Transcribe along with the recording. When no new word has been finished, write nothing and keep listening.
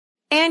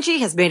Angie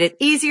has made it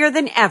easier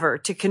than ever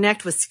to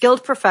connect with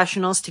skilled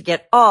professionals to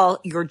get all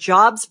your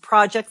jobs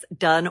projects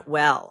done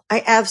well.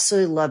 I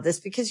absolutely love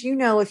this because,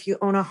 if you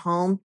own a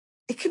home,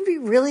 it can be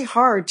really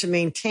hard to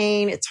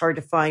maintain. It's hard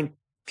to find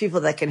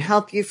people that can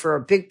help you for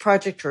a big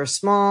project or a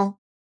small.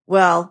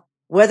 Well,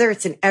 whether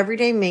it's in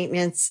everyday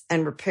maintenance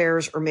and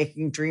repairs or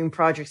making dream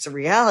projects a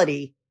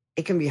reality,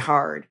 it can be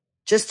hard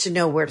just to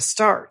know where to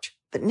start.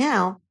 But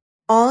now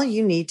all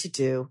you need to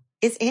do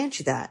is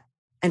Angie that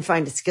and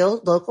find a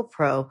skilled local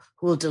pro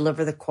who will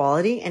deliver the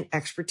quality and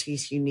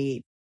expertise you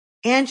need.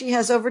 Angie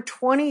has over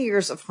 20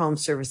 years of home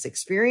service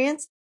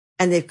experience,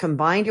 and they've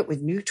combined it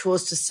with new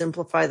tools to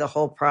simplify the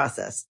whole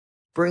process.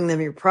 Bring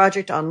them your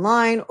project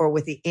online or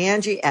with the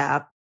Angie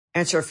app,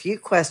 answer a few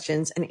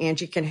questions, and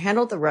Angie can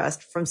handle the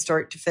rest from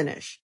start to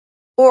finish.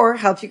 Or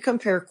help you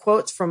compare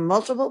quotes from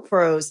multiple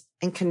pros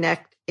and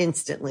connect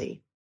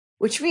instantly,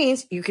 which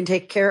means you can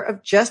take care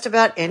of just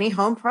about any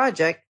home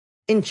project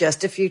in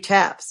just a few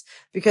taps.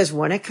 Because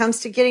when it comes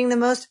to getting the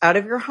most out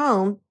of your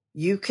home,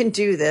 you can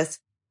do this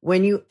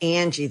when you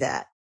Angie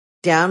that.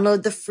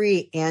 Download the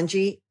free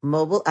Angie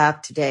mobile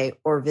app today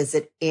or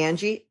visit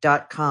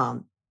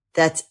Angie.com.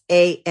 That's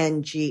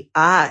ANGI.com.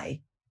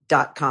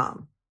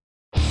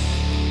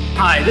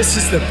 Hi, this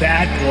is the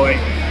bad boy,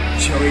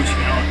 Joey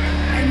Janela,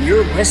 and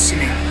you're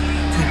listening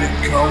to the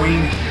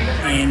Going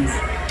in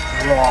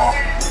Raw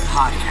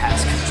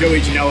podcast. Joey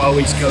Janela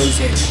always goes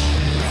in.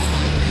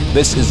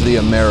 This is the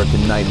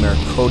American Nightmare,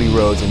 Cody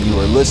Rhodes, and you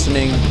are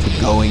listening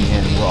to Going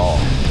in Raw.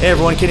 Hey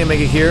everyone, Kenny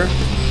Omega here.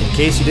 In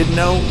case you didn't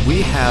know,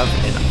 we have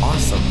an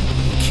awesome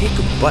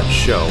kick-butt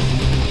show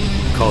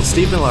called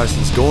Stephen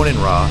Larson's Going in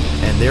Raw,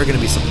 and they're going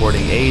to be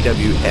supporting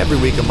AEW every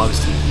week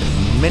amongst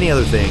many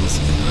other things.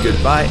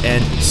 Goodbye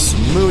and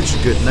smooch.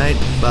 Good night.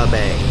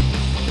 Bye-bye.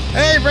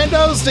 Hey,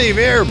 friendo, Steve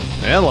here.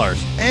 And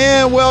Lars.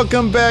 And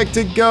welcome back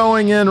to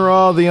Going in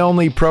Raw, the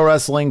only pro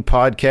wrestling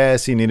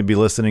podcast you need to be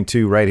listening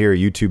to right here at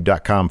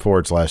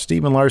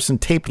youtube.com/Steven Larson,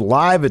 taped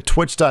live at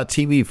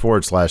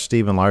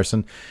twitch.tv/Steven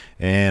Larson,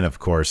 and of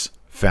course,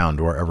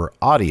 found wherever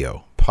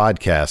audio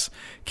podcasts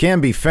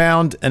can be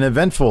found. An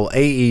eventful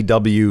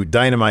AEW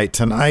Dynamite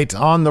tonight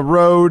on the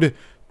road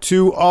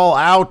to All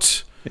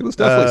Out. It was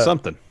definitely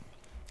something.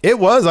 It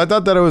was. I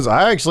thought that it was.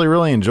 I actually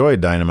really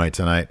enjoyed Dynamite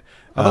tonight.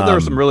 I thought there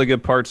were some really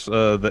good parts.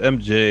 The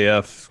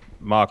MJF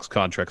Mox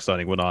contract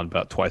signing went on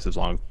about twice as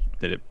long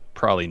that it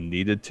probably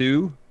needed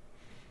to.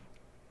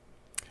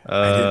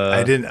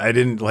 I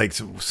didn't like.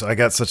 So I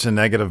got such a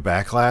negative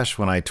backlash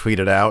when I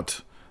tweeted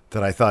out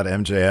that I thought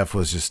MJF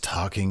was just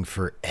talking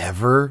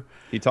forever.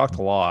 He talked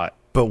a lot,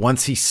 but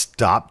once he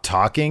stopped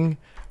talking,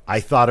 I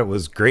thought it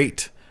was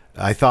great.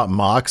 I thought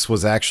Mox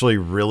was actually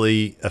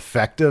really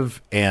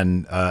effective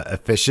and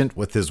efficient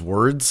with his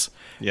words.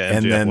 Yeah,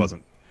 MJF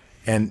wasn't.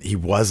 And he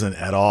wasn't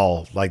at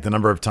all. Like the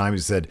number of times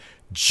he said,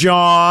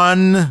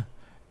 John,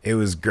 it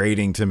was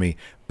grating to me.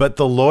 But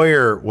the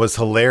lawyer was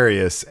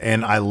hilarious,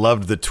 and I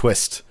loved the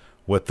twist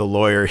with the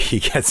lawyer. He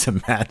gets a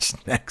match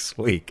next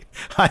week.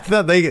 I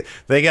thought they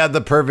got the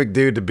perfect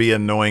dude to be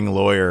annoying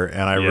lawyer,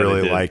 and I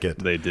really like it.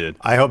 They did.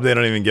 I hope they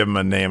don't even give him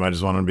a name. I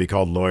just want him to be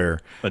called Lawyer.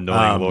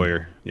 Annoying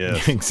lawyer,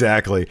 yes.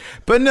 Exactly.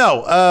 But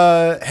no,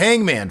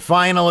 Hangman,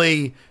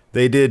 finally,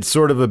 they did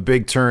sort of a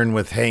big turn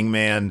with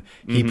Hangman.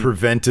 He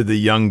prevented the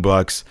Young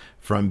Bucks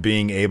from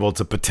being able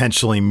to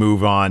potentially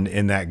move on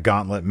in that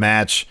gauntlet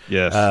match,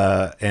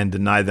 and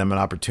denied them an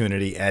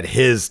opportunity at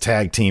his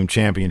tag team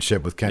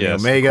championship with Kenny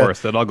Omega. Of course,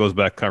 that all goes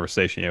back to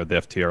conversation with the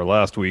FTR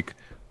last week,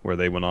 where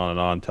they went on and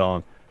on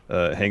telling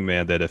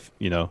Hangman that if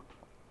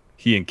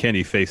he and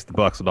Kenny faced the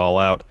Bucks at All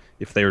Out,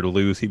 if they were to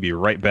lose, he'd be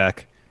right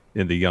back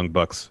in the Young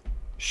Bucks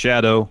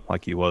shadow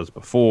like he was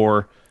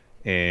before,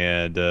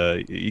 and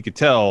you could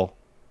tell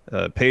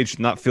Page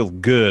did not feel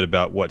good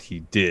about what he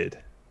did.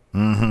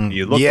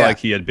 He looked like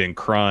he had been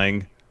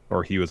crying,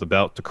 or he was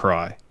about to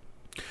cry.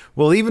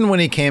 Well, even when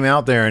he came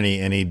out there and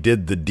he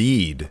did the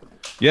deed.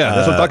 Yeah,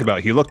 that's what I'm talking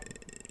about. He looked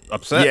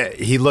upset. Yeah,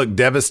 he looked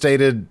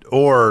devastated,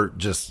 or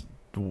just,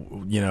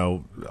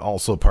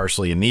 also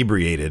partially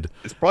inebriated.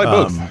 It's probably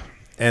both.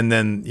 And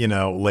then,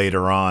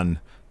 later on,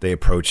 they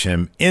approach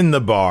him in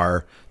the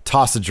bar,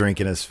 toss a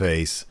drink in his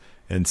face,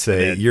 and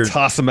say,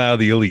 toss him out of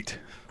the Elite.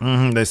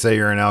 They say,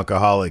 you're an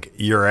alcoholic.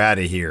 You're out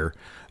of here.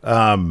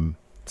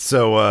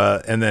 So,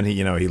 and then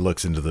he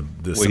looks into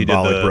the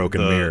symbolic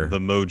broken mirror. The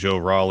Mojo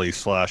Rawley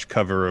 /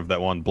 cover of that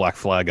one Black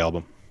Flag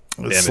album.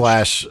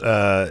 Damage.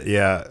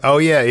 Yeah. Oh,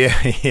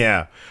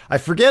 yeah. I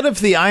forget if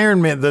the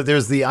Iron Man,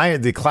 there's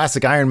the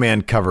classic Iron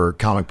Man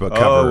comic book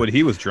cover. Oh, when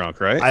he was drunk,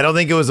 right? I don't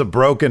think it was a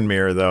broken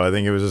mirror, though. I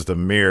think it was just a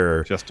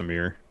mirror. Just a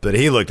mirror. But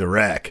he looked a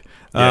wreck.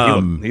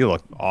 Yeah, he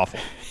looked awful.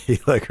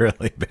 He looked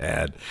really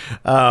bad.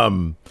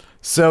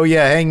 So,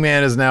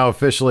 Hangman is now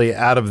officially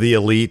out of the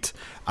Elite.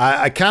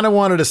 I kind of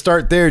wanted to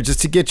start there just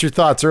to get your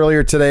thoughts.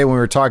 Earlier today when we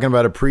were talking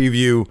about a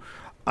preview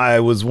I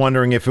was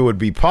wondering if it would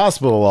be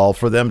possible at all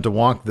for them to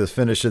walk the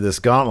finish of this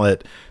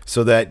gauntlet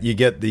so that you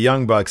get the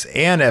Young Bucks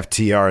and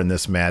FTR in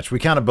this match. We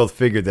kind of both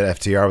figured that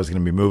FTR was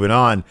going to be moving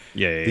on.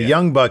 The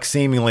Young Bucks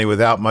seemingly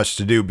without much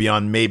to do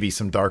beyond maybe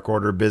some Dark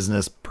Order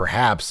business,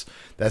 perhaps.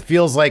 That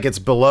feels like it's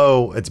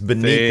beneath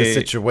the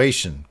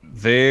situation.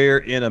 They're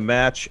in a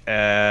match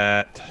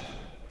at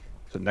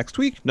next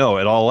week? No,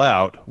 at All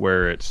Out,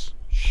 where it's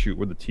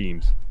where the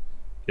teams.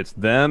 It's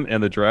them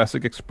and the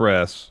Jurassic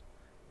Express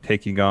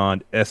taking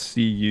on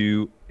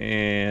SCU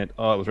and it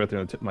was right there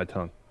on the tip of my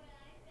tongue.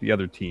 The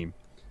other team,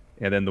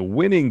 and then the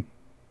winning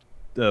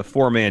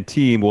 4-man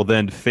team will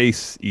then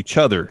face each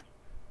other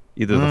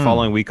either the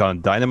following week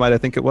on Dynamite, I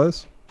think it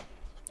was.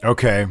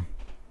 Okay.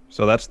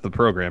 So that's the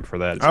program for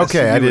that. It's okay,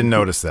 SCU I didn't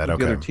notice that.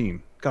 Okay. The other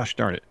team. Gosh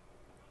darn it.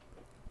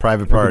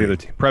 Private Party. The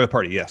other team. Private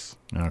Party, yes.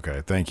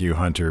 Okay, thank you,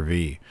 Hunter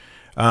V.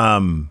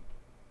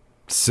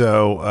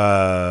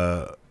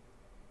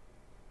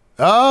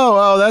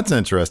 Oh, that's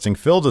interesting.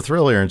 Phil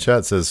DeThrill in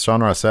chat says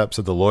Sean Ross Sapp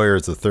said the lawyer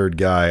is the third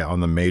guy on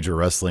the Major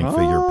Wrestling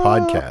Figure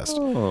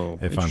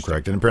podcast, if I'm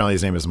correct. And apparently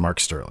his name is Mark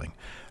Sterling.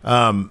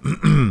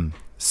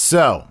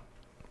 So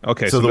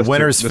the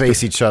winners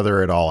face each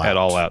other at All Out. At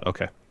All Out,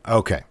 okay.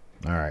 Okay,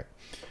 all right.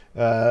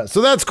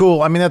 So that's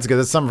cool. I mean, that's good.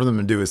 That's something for them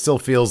to do. It still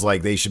feels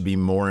like they should be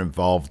more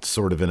involved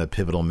sort of in a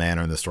pivotal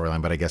manner in the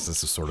storyline, but I guess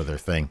this is sort of their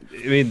thing.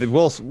 I mean,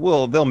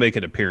 they'll make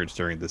an appearance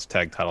during this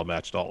tag title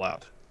match at All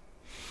Out.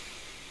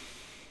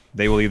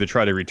 They will either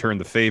try to return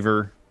the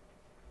favor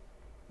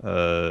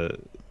to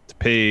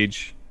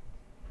Paige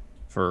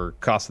for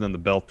costing them the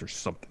belt or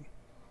something.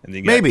 And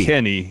then you got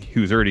Kenny,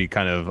 who's already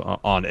kind of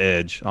on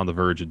edge, on the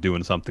verge of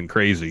doing something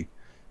crazy.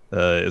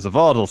 Is a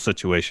volatile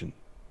situation,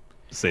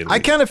 to say the least. I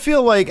kind of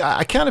feel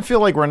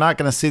like we're not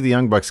going to see the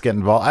Young Bucks get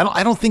involved.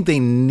 I don't think they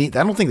need.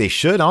 I don't think they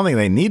should. I don't think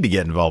they need to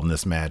get involved in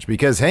this match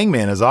because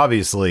Hangman is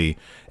obviously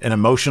an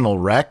emotional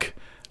wreck.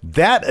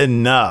 That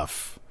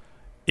enough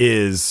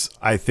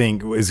I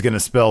think is going to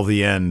spell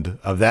the end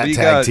of that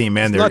tag team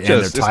and their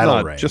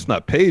title reign. It's just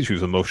not Paige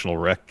who's emotional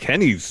wreck.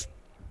 Kenny's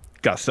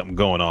got something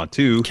going on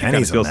too.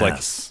 Kenny's he feels a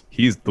mess. Like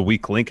he's the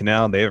weak link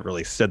now. They haven't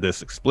really said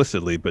this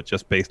explicitly, but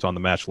just based on the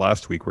match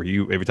last week, where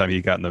every time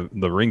he got in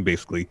the ring,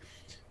 basically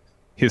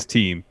his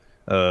team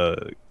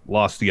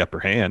lost the upper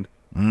hand.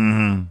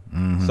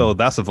 Mm-hmm. So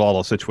that's a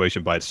volatile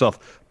situation by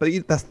itself. But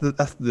that's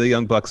the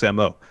Young Bucks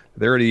MO.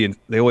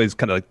 They always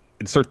kind of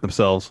insert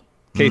themselves,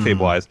 kayfabe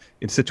wise,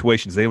 in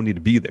situations they don't need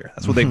to be there.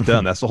 That's what they've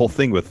done. That's the whole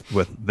thing with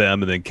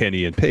them and then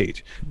Kenny and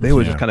Paige. They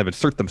would just kind of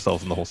insert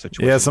themselves in the whole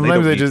situation. Yeah,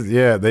 sometimes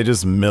they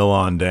just mill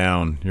on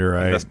down. You're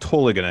right. That's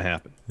totally going to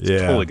happen.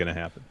 It's totally going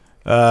to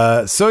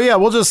happen. So yeah,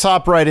 we'll just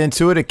hop right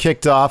into it. It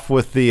kicked off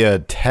with the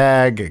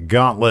tag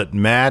gauntlet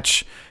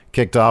match.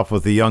 Kicked off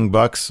with the Young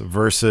Bucks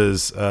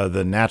versus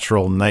the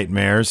Natural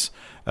Nightmares.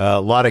 A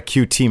lot of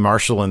QT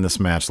Marshall in this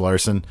match,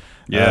 Larson.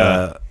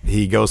 Yeah.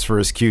 He goes for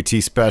his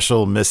QT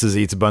special, misses,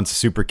 eats a bunch of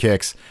super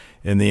kicks.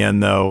 In the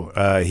end, though,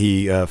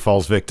 he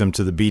falls victim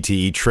to the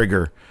BTE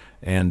trigger,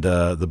 and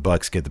the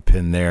Bucks get the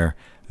pin there.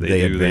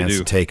 They advance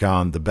to take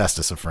on the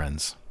bestest of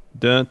friends.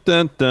 Dun,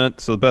 dun, dun.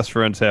 So the best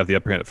friends have the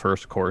upper hand at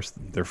first, of course.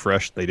 They're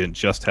fresh. They didn't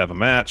just have a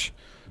match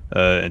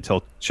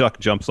until Chuck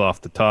jumps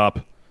off the top,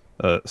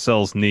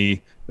 sells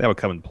knee. That would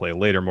come into play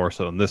later, more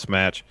so in this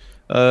match.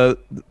 A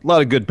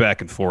lot of good back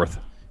and forth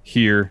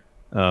here.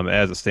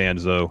 As it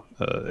stands, though,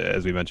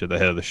 as we mentioned, the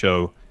head of the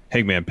show,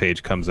 Hangman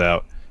Page comes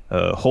out,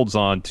 holds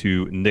on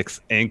to Nick's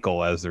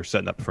ankle as they're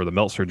setting up for the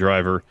Meltzer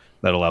driver.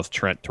 That allows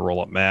Trent to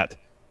roll up Matt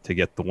to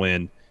get the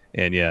win.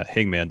 And yeah,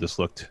 Hangman just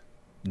looked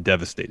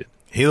devastated.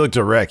 He looked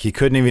a wreck. He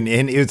couldn't even.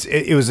 And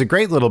it was a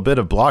great little bit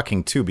of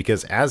blocking too,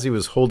 because as he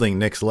was holding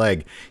Nick's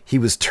leg, he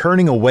was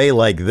turning away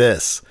like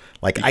this.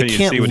 Like, I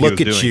can't look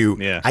at you.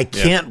 Yeah, I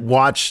can't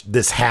watch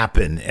this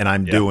happen, and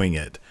I'm doing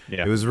it.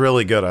 Yeah. It was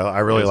really good. I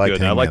really liked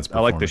Hangman's I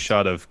like the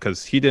shot of,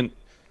 because he didn't,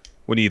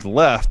 when he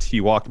left,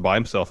 he walked by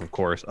himself, of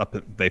course.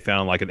 They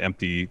found like an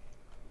empty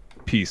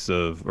piece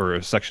of, or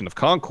a section of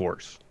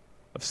concourse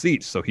of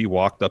seats. So he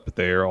walked up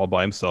there all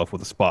by himself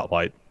with a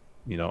spotlight,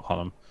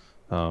 on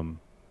him.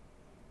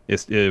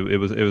 It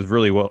was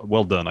really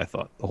well done. I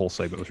thought the whole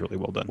segment was really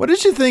well done. What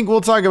did you think?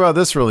 We'll talk about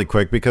this really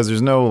quick, because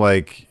there's no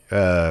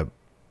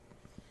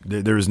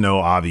there's no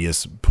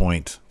obvious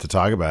point to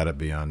talk about it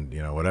beyond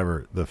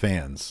whatever the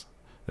fans.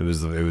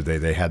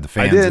 They had the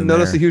fans. I didn't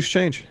notice a huge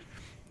change.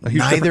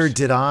 Neither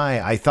did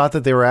I. I thought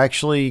that they were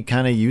actually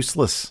kind of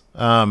useless.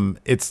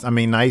 It's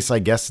nice, I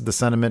guess, the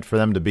sentiment for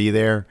them to be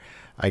there.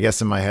 I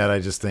guess in my head, I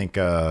just think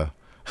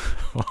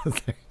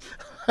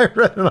I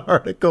read an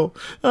article,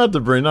 not to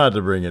bring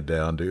it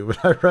down, dude,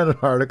 but I read an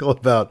article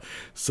about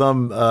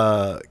some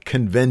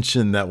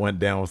convention that went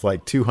down with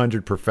like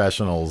 200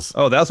 professionals.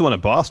 Oh, that was the one in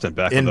Boston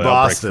back when the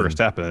outbreak first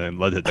happened, and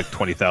led to like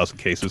 20,000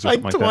 cases. Or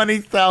like something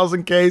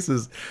 20,000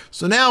 cases.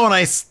 So now when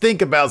I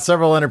think about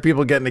several hundred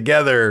people getting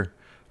together,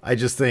 I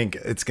just think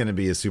it's going to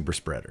be a super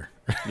spreader.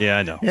 Yeah,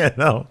 I know. Yeah,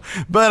 no,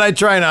 but I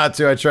try not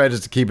to. I try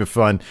just to keep it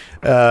fun.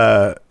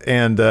 But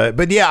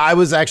yeah, I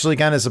was actually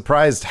kind of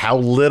surprised how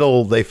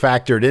little they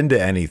factored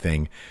into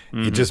anything.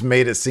 It just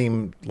made it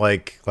seem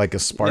like a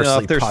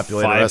sparsely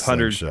populated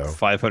wrestling show.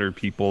 500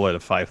 people at a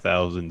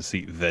 5,000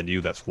 seat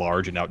venue that's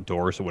large and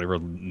outdoors, so whatever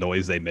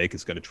noise they make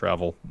is going to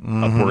travel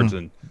upwards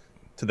and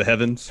to the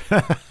heavens.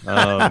 They're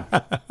not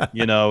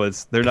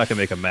going to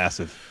make a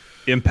massive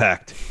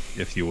impact,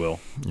 if you will.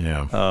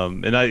 Yeah.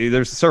 And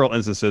there's several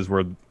instances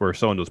where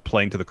someone was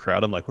playing to the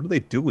crowd. I'm like, what are they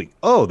doing?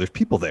 Oh, there's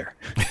people there.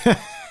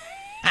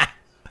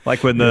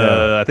 Like when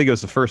I think it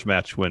was the first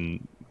match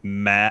when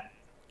Matt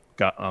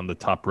got on the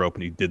top rope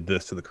and he did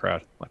this to the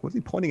crowd. I'm like, what's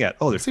he pointing at?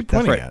 Oh, what's he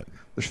pointing at?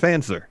 There's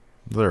fans there.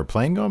 Is there a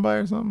plane going by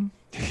or something?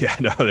 Yeah,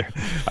 no,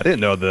 I didn't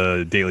know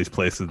the Daly's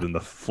place is in the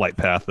flight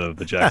path of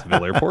the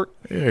Jacksonville airport.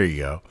 There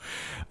you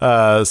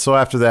go. So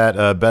after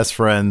that, Best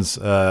Friends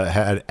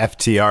had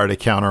FTR to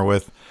counter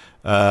with.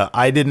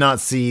 I did not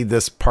see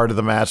this part of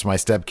the match. My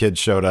stepkids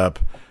showed up,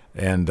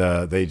 and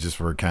they just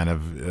were kind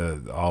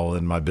of all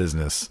in my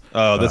business.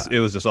 Oh, it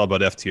was just all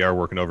about FTR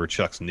working over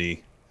Chuck's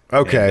knee.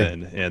 Okay.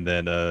 And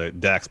then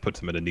Dax puts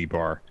him in a knee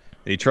bar,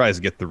 and he tries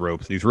to get the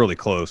ropes. He's really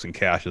close, and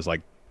Cash is like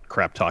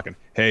crap talking.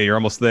 Hey, you're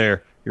almost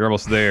there. You're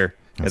almost there.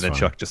 And then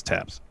Chuck just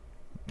taps.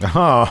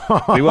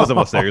 Oh. He was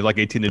almost there. He was like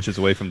 18 inches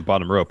away from the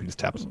bottom rope. He just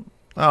taps.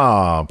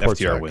 Oh, poor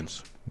FTR Chuck.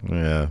 wins.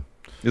 Yeah.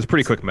 It was a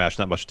pretty quick match.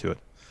 Not much to it.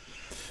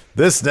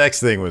 This next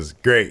thing was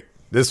great.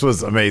 This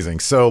was amazing.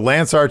 So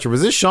Lance Archer,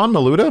 was this Sean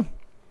Maluda?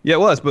 Yeah, it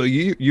was. But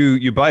you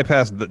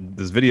bypassed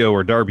this video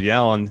where Darby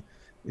Allin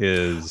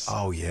is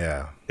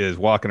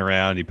walking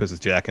around. He puts his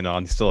jacket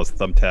on. He still has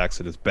thumbtacks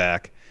at his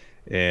back.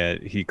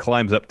 And he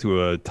climbs up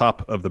to a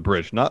top of the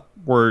bridge. Not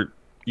where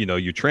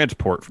you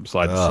transport from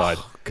side to side.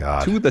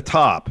 God. To the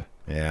top.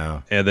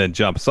 Yeah. And then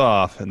jumps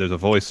off, and there's a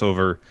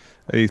voiceover.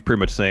 He's pretty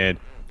much saying,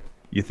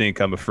 you think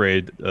I'm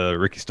afraid,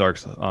 Ricky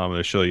Starks, I'm going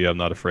to show you I'm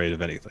not afraid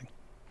of anything.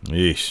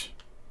 Yeesh.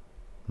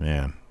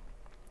 Man.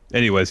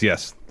 Anyways,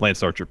 yes,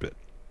 Lance Archer bit.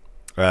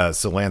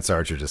 So Lance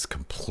Archer just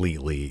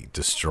completely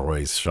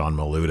destroys Sean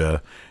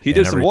Maluda. He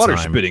did some water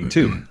spitting,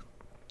 too.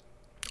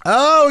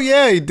 Oh,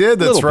 yeah, he did.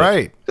 That's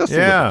right. Just a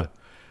little bit.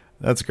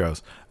 That's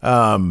gross.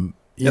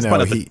 That's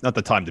probably not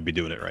the time to be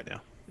doing it right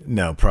now.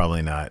 No,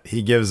 probably not.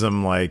 He gives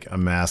him like a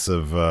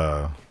massive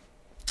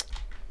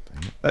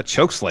that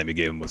choke slam he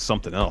gave him was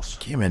something else.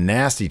 Gave him a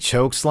nasty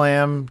choke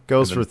slam,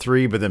 goes for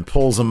 3, but then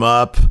pulls him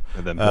up.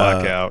 And then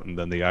blackout, and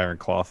then the iron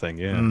claw thing,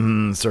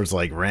 yeah. Starts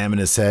like ramming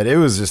his head. It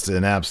was just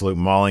an absolute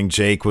mauling.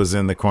 Jake was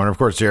in the corner. Of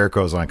course,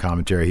 Jericho's on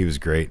commentary. He was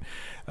great.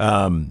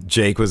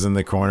 Jake was in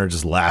the corner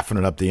just laughing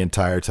it up the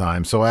entire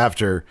time. So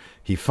after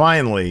he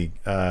finally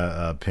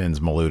pins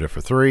Maluda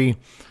for 3,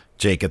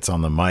 Jake gets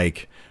on the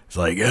mic. It's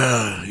like,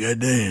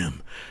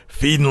 goddamn,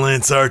 feeding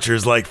Lance Archer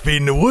is like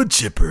feeding a wood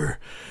chipper.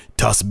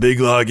 Toss a big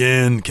log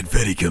in,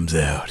 confetti comes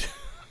out.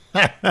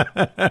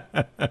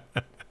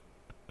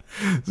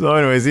 So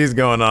anyways, he's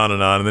going on,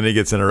 and then he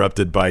gets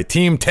interrupted by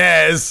Team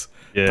Taz,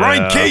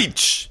 Brian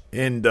Cage,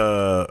 and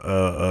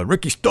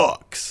Ricky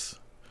Starks.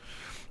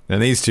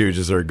 And these two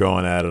just are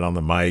going at it on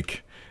the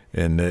mic,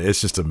 and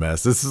it's just a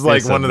mess. This is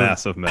like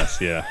massive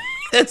mess, yeah.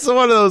 It's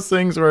one of those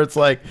things where it's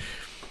like,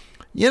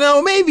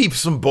 maybe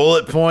some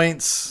bullet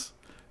points.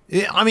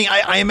 I mean,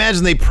 I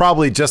imagine they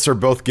probably just are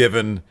both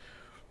given,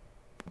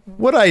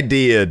 what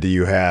idea do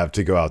you have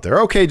to go out there?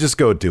 Okay, just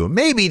go do it.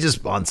 Maybe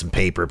just on some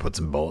paper, put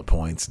some bullet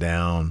points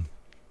down.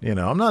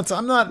 I'm not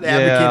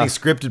advocating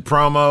scripted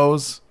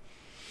promos.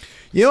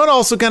 You know what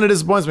also kind of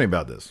disappoints me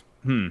about this?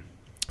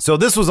 So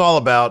this was all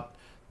about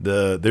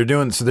they're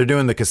doing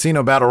the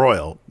Casino Battle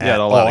Royal. Yeah,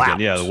 all out again.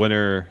 Yeah,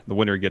 the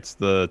winner gets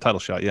the title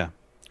shot, yeah.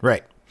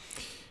 Right.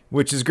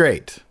 Which is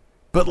great.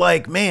 But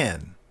like,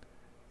 man,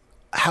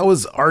 how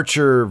is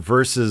Archer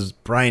versus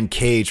Brian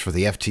Cage for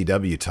the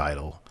FTW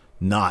title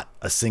not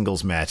a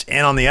singles match?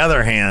 And on the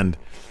other hand,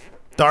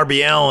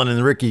 Darby Allin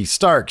and Ricky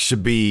Starks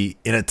should be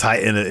in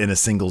a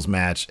singles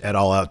match at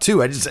All Out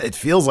too. It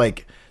feels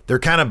like they're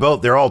kind of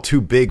both. They're all too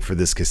big for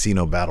this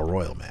Casino Battle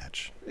Royal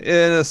match.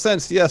 In a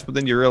sense, yes, but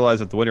then you realize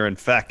that the winner in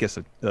fact gets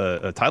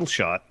a title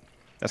shot.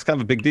 That's kind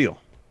of a big deal.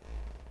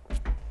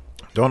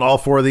 Don't all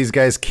 4 of these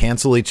guys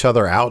cancel each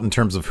other out in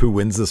terms of who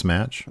wins this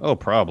match? Oh,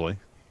 probably.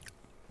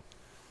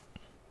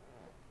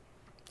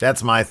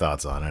 That's my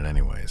thoughts on it,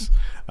 anyways.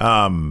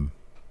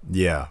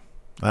 Yeah,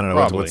 I don't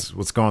know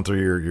what's going through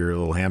your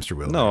little hamster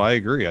wheel. No, there. I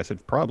agree. I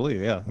said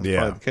probably. Yeah, that's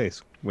probably the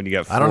case. When you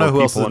got 4 I don't know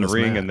who people else in the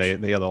ring match.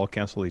 and they all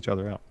cancel each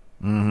other out.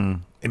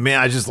 Mm-hmm. And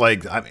man,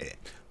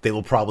 they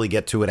will probably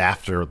get to it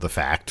after the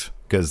fact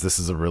because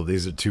these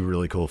are 2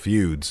 really cool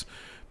feuds.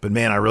 But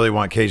man, I really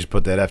want Cage to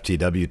put that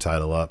FTW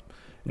title up.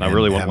 And I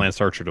really want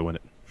Lance Archer to win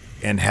it.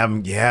 And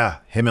him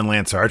and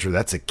Lance Archer.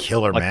 That's a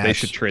killer match. They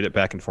should trade it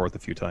back and forth a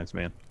few times,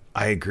 man.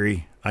 I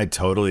agree. I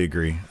totally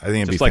agree. I think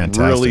it'd just be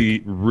fantastic.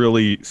 Really,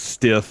 really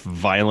stiff,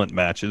 violent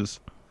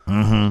matches.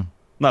 Mm-hmm.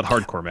 Not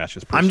hardcore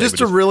matches.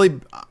 Really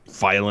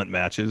violent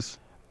matches.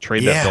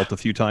 Trade that belt a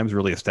few times.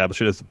 Really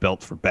establish it as a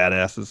belt for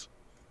badasses.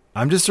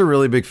 I'm just a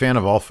really big fan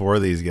of all four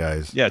of these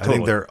guys. Yeah, totally. I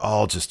think they're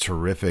all just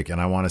terrific, and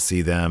I want to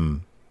see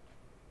them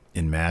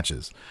in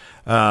matches.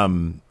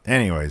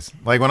 Anyways,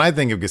 like when I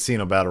think of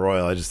Casino Battle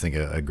Royal, I just think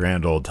a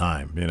grand old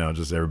time.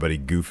 Just everybody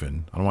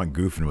goofing. I don't want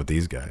goofing with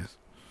these guys.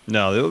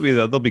 No,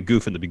 they'll be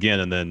goofing to begin,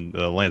 and then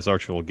Lance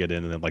Archer will get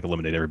in and then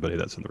eliminate everybody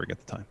that's in the ring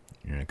at the time.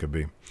 Yeah, it could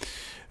be.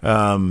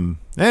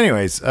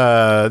 Anyways,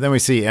 then we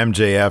see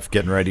MJF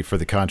getting ready for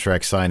the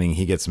contract signing.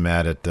 He gets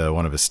mad at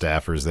one of his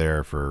staffers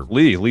there for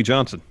Lee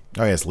Johnson.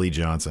 Oh yes, Lee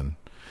Johnson,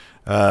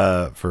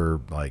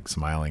 for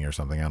smiling or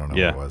something. I don't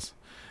know what it was.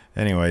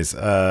 Anyways,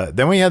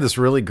 then we had this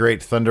really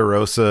great Thunder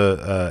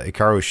Rosa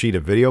Hikaru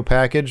Shida video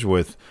package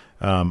with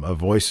a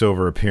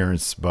voiceover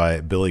appearance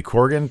by Billy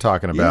Corgan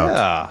talking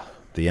about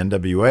the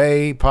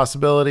NWA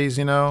possibilities.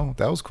 That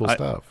was cool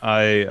stuff.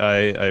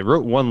 I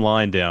wrote one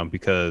line down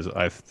because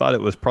I thought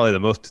it was probably the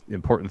most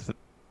important,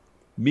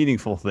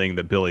 meaningful thing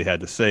that Billy had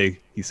to say.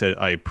 He said,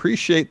 "I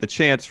appreciate the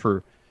chance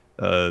for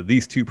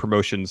these two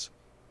promotions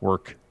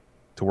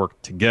to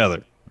work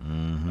together."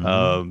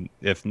 Mm-hmm.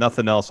 If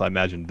nothing else, I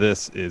imagine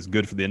this is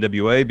good for the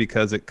NWA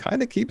because it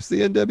kind of keeps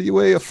the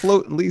NWA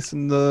afloat, at least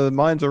in the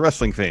minds of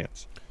wrestling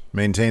fans.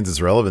 Maintains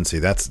its relevancy.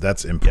 That's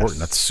important. Yes.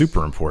 That's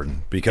super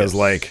important because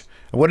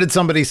what did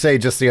somebody say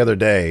just the other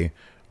day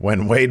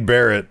when Wade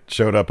Barrett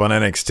showed up on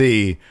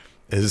NXT?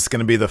 Is this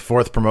going to be the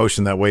fourth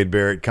promotion that Wade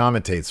Barrett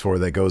commentates for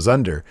that goes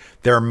under?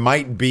 There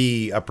might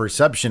be a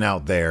perception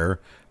out there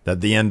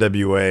that the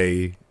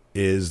NWA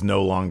is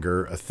no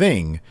longer a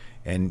thing.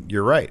 And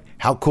you're right.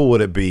 How cool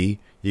would it be?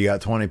 You got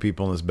 20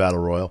 people in this battle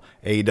royal.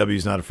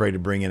 AEW's not afraid to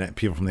bring in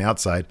people from the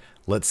outside.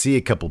 Let's see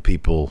a couple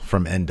people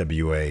from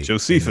NWA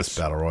Josephus. in this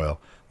battle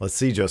royal. Let's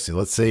see Josie.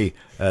 Let's see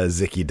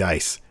Zicky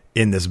Dice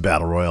in this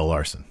battle royal,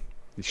 Larson.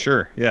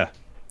 Sure. Yeah.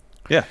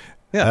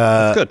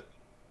 That's good.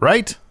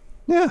 Right?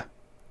 Yeah.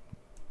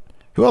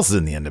 Who else is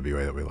in the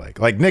NWA that we like?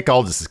 Like Nick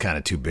Aldis is kind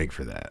of too big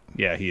for that.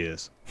 Yeah, he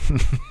is.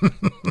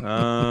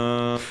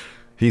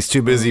 He's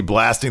too busy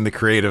blasting the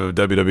creative of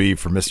WWE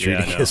for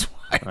mistreating his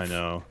wife. I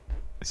know.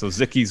 So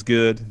Zicky's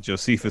good.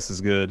 Josephus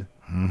is good.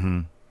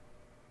 Mm-hmm.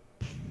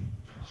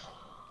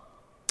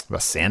 What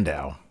about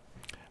Sandow?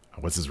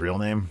 What's his real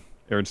name?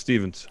 Aaron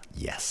Stevens.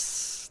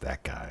 Yes,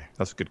 that guy.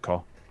 That's a good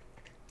call.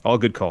 All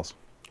good calls.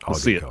 All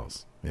good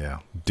calls. Yeah,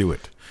 do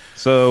it.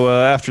 So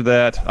after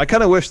that, I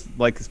kind of wish,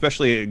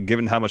 especially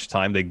given how much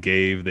time they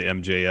gave the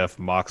MJF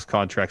Mox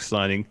contract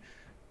signing,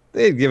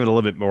 they'd given a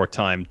little bit more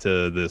time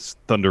to this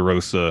Thunder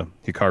Rosa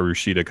Hikaru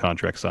Shida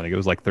contract signing. It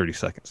was 30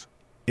 seconds.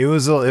 It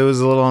was a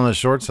little on the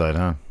short side,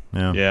 huh?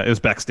 Yeah. Yeah, it was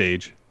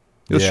backstage.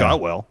 It was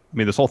shot well. I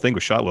mean, this whole thing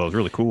was shot well. It was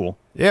really cool.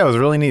 Yeah, it was a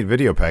really neat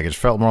video package.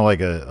 Felt more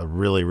like a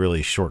really,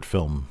 really short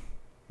film.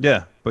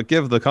 Yeah, but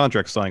give the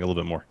contract signing a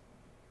little bit more.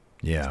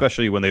 Yeah.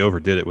 Especially when they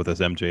overdid it with this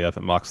MJF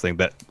and Mox thing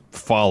that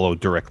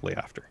followed directly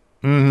after.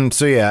 Mm-hmm.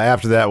 So,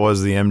 after that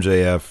was the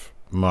MJF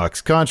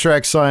Mox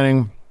contract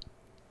signing.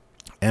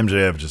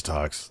 MJF just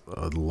talks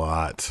a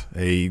lot.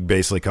 He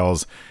basically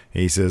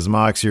he says,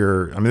 Mox,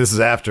 this is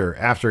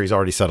after he's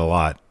already said a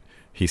lot.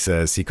 He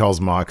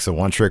calls Mox a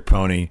one-trick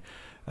pony.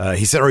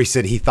 He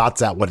said he thought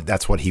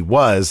that's what he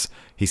was.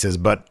 He says,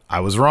 but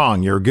I was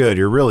wrong. You're good.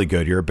 You're really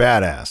good. You're a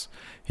badass.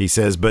 He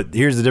says, but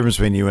here's the difference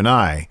between you and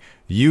I.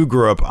 You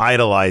grew up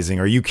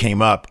you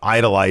came up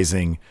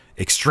idolizing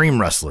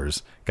extreme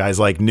wrestlers, guys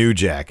like New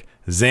Jack,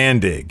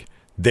 Zandig.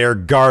 They're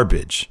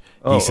garbage.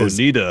 Oh, he says,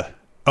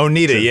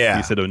 Onita, yeah.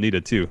 He said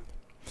Onita, too.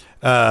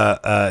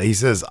 He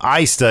says,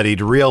 I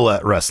studied real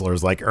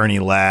wrestlers like Ernie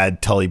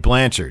Ladd, Tully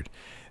Blanchard.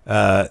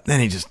 Then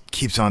he just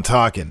keeps on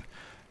talking.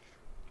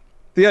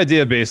 The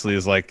idea basically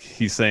is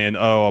he's saying,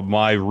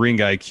 my ring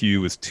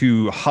IQ is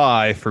too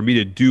high for me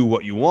to do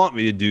what you want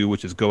me to do,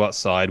 which is go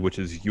outside, which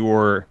is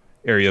your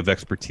area of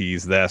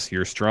expertise. That's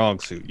your strong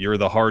suit. You're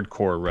the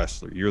hardcore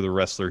wrestler. You're the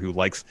wrestler who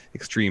likes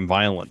extreme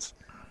violence.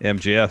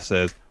 MJF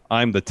says,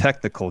 I'm the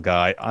technical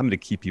guy. I'm going to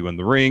keep you in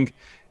the ring.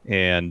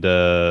 And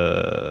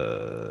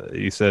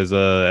he says,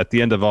 at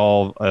the end of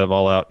all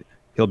out,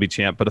 he'll be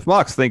champ. But if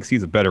Mox thinks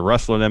he's a better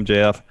wrestler than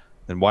MJF,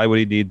 then why would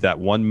he need that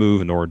one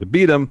move in order to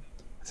beat him?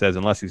 He says,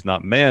 unless he's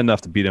not man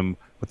enough to beat him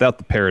without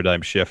the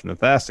paradigm shift. And if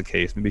that's the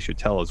case, maybe he should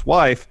tell his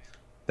wife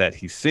that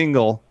he's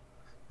single.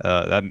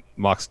 That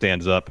Mox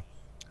stands up.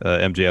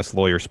 MJF's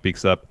lawyer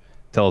speaks up,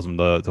 tells him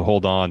to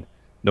hold on,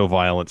 no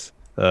violence.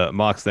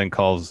 Mox then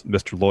calls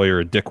Mr. Lawyer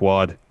a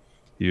dickwad.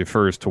 He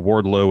refers to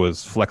Wardlow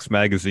as Flex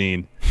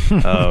Magazine.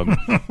 Yeah.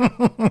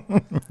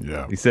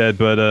 He said,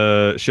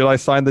 but should I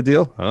sign the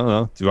deal? I don't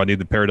know. Do I need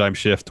the paradigm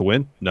shift to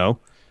win? No.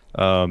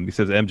 He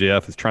says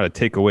MJF is trying to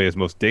take away his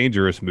most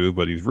dangerous move,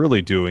 but he's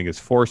really doing is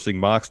forcing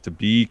Mox to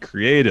be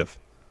creative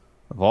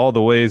of all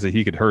the ways that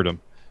he could hurt him.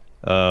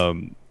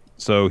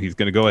 So he's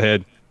going to go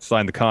ahead,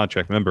 sign the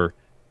contract. Remember,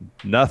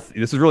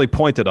 nothing. This is really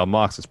pointed on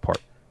Mox's part.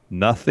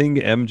 Nothing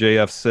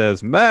MJF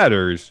says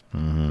matters,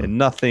 and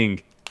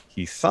nothing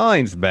he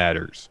signs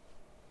matters.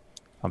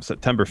 On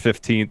September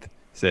 15th,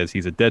 says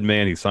he's a dead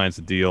man. He signs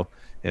the deal.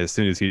 And as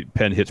soon as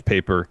pen hits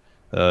paper,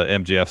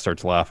 MJF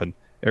starts laughing.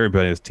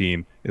 Everybody on his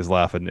team is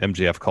laughing.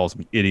 MJF calls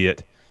him an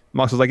idiot.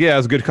 Mox was like, yeah, it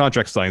was a good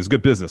contract signing. It's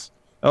good business.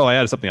 Oh, I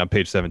added something on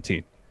page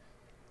 17.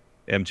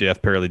 MJF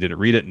apparently didn't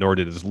read it, nor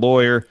did his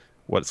lawyer.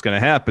 What's going to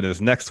happen is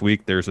next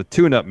week there's a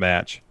tune-up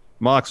match,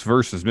 Mox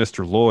versus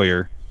Mr.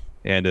 Lawyer,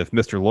 and if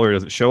Mr. Lawyer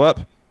doesn't show up,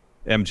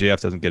 MJF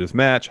doesn't get his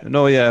match. And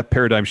oh yeah,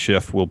 Paradigm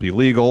Shift will be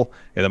legal.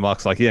 And then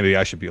Mox like, yeah, maybe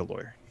I should be a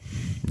lawyer.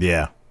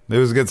 Yeah, it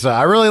was good stuff.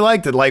 I really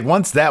liked it. Like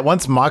once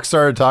Mox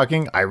started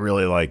talking, I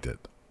really liked it.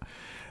 I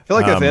feel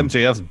like if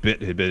MJF's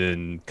bit had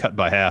been cut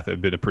by half, it would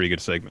have been a pretty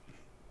good segment.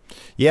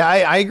 Yeah,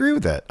 I agree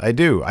with that. I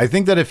do. I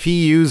think that if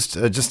he used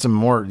if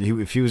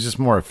he was just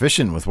more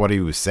efficient with what he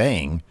was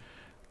saying,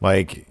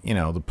 like,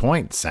 the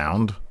point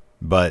sound,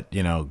 but,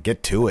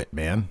 get to it,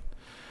 man.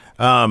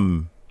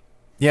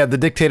 Yeah, the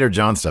Dictator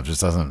John stuff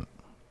just doesn't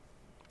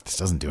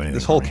do anything.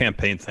 This whole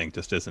campaign thing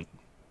just isn't.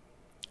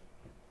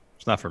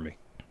 It's not for me.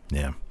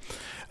 Yeah.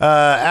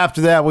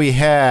 After that, we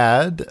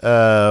had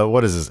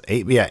what is this?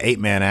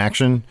 8-man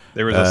action.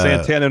 There was a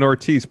Santana and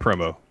Ortiz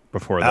promo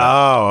before that.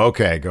 Oh,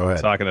 okay. Go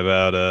ahead. Talking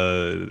about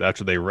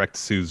after they wrecked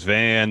Sue's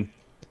van,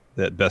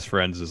 that Best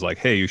Friends is like,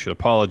 hey, you should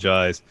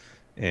apologize.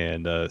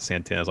 And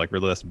Santana's like,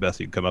 really, that's the best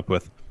you can come up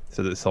with.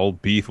 So this whole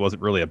beef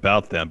wasn't really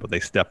about them, but they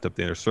stepped up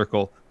the inner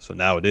circle. So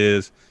now it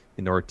is.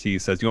 And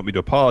Ortiz says, you want me to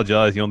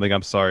apologize? The only thing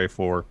I'm sorry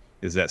for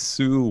is that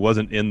Sue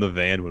wasn't in the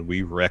van when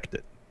we wrecked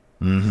it.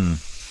 Mm-hmm.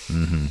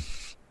 Mm-hmm.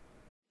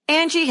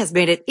 Angie has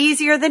made it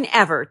easier than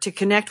ever to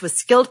connect with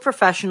skilled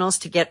professionals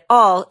to get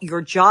all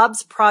your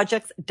jobs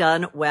projects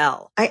done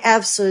well. I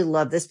absolutely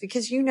love this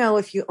because,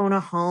 if you own a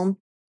home,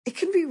 it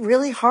can be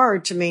really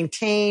hard to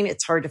maintain.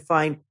 It's hard to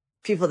find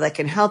people that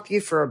can help you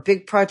for a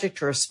big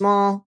project or a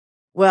small.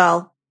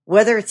 Well,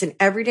 whether it's in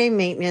everyday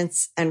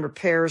maintenance and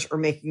repairs or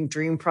making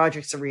dream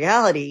projects a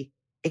reality,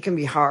 it can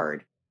be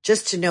hard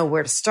just to know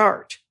where to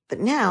start. But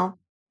now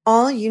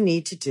all you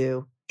need to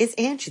do is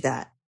Angie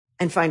that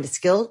and find a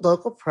skilled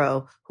local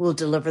pro who will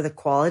deliver the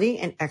quality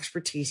and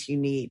expertise you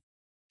need.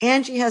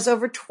 Angie has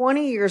over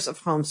 20 years of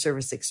home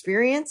service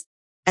experience,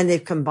 and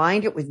they've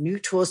combined it with new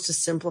tools to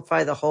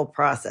simplify the whole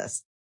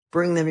process.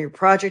 Bring them your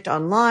project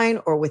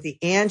online or with the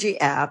Angie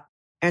app,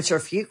 answer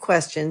a few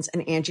questions,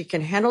 and Angie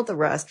can handle the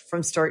rest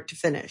from start to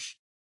finish.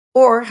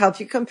 Or help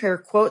you compare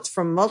quotes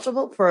from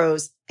multiple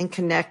pros and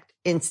connect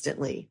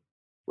instantly,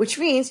 which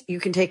means you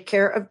can take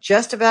care of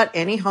just about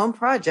any home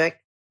project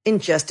in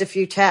just a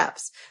few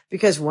taps.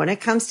 Because when it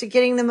comes to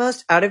getting the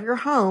most out of your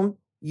home,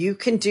 you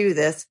can do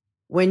this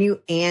when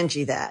you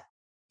Angie that.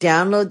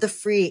 Download the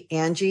free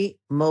Angie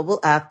mobile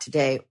app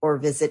today or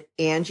visit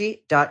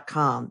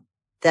Angie.com.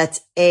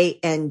 That's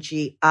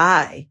ANGI.com.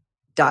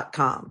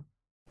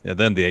 Yeah,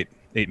 then the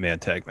eight-man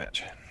tag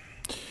match.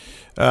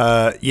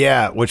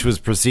 Which was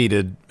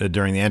preceded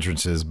during the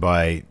entrances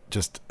by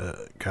just,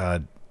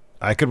 God,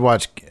 I could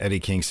watch Eddie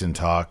Kingston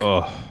talk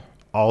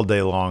all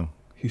day long.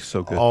 He's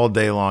so good. All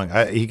day long.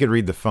 He could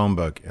read the phone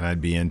book, and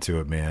I'd be into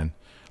it, man.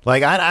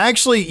 Like, I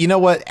actually, you know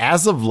what?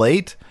 As of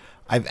late,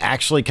 I've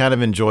actually kind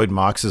of enjoyed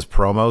Mox's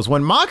promos.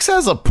 When Mox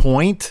has a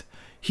point,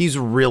 he's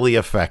really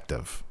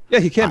effective. Yeah,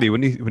 he can be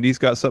when he's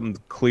got something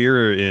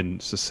clear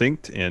and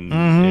succinct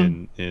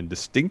and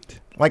distinct.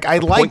 Like, I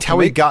liked how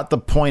he got the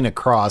point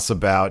across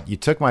about, you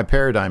took my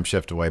paradigm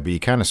shift away, but you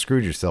kind of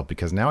screwed yourself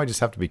because now I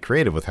just have to be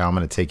creative with how I'm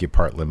going to take you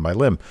apart limb by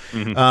limb.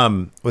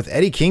 Mm-hmm. With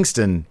Eddie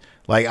Kingston,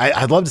 like,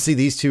 I'd love to see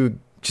these two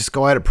just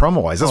go at it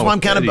promo wise. That's why I'm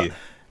kind of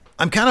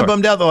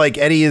bummed out that, like,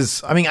 Eddie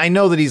is, I mean, I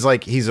know that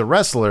he's a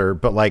wrestler,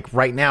 but like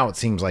right now it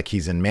seems like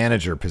he's in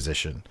manager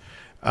position.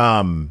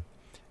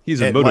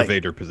 He's a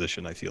motivator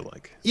position, I feel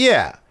like.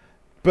 Yeah.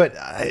 But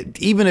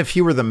even if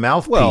he were the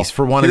mouthpiece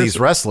for one of these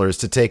wrestlers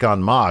to take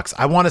on Mox,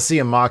 I want to see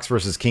a Mox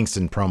versus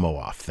Kingston promo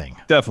off thing.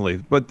 Definitely.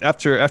 But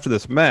after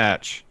this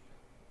match,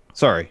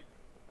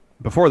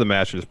 before the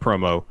match, his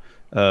promo,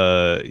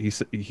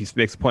 he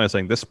makes a point of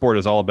saying this sport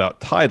is all about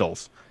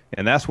titles.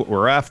 And that's what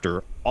we're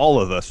after,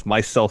 all of us,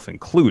 myself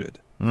included.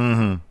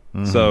 Mm-hmm.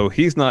 Mm-hmm. So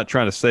he's not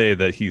trying to say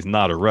that he's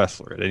not a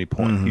wrestler at any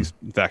point. Mm-hmm. He's,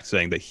 in fact,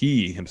 saying that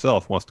he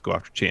himself wants to go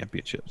after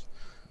championships.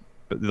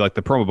 But like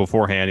the promo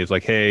beforehand, he was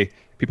like, hey,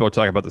 people are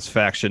talking about this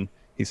faction.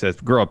 He says,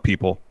 grow up,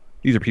 people.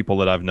 These are people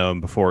that I've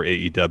known before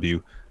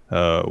AEW.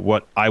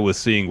 What I was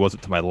seeing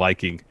wasn't to my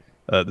liking.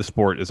 The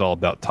sport is all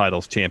about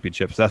titles,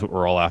 championships. That's what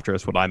we're all after.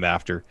 That's what I'm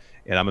after.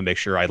 And I'm going to make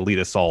sure I lead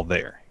us all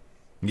there.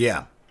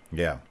 Yeah.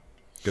 Yeah.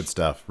 Good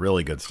stuff.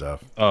 Really good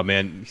stuff. Oh,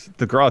 man.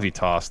 The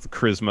gravitas, the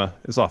charisma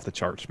is off the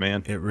charts,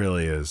 man. It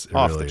really is. It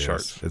off really the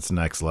charts. It's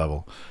next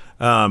level.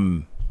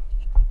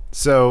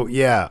 So,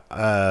 yeah,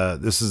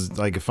 this is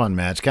like a fun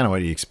match. Kind of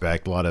what you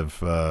expect. A lot of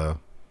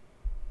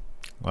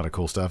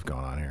cool stuff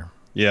going on here.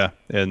 Yeah,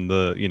 and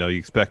you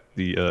expect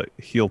the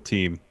heel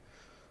team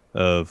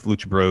of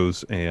Lucha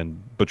Bros and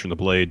Butcher and the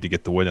Blade to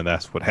get the win, and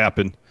that's what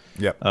happened.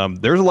 Yep.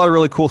 There's a lot of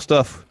really cool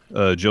stuff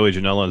Joey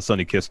Janela and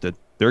Sonny Kiss did.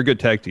 They're a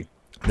good tag team.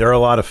 They're a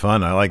lot of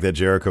fun. I like that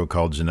Jericho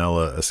called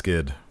Janela a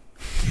skid.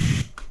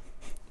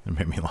 It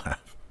made me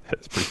laugh.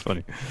 That's pretty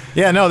funny.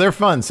 Yeah, no, they're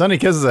fun. Sonny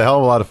Kiss is a hell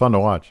of a lot of fun to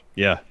watch.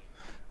 Yeah.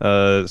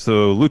 So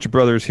Lucha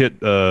Brothers hit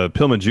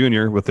Pillman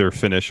Jr. with their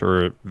finish,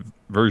 or a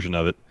version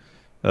of it,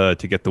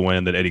 to get the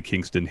win. Then Eddie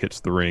Kingston hits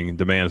the ring,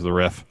 demands the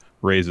ref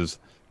raises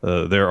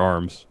their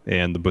arms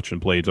and the Butch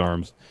and Blade's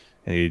arms.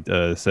 And he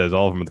says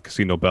all of them in the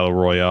Casino Battle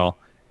Royale,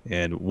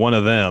 and one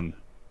of them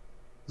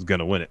is going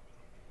to win it.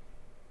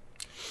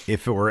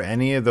 If it were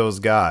any of those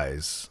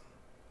guys,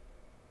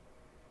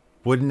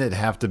 wouldn't it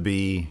have to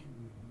be...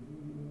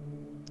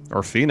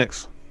 Or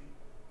Phoenix.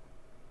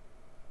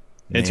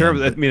 Man, In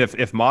terms, I mean,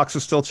 if Mox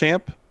is still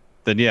champ,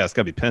 then yeah, it's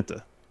got to be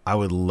Penta. I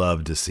would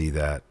love to see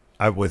that.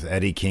 With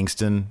Eddie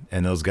Kingston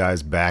and those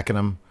guys backing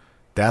him,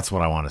 that's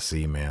what I want to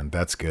see, man.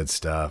 That's good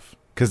stuff.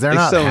 Because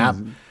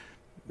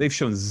They've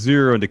shown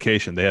zero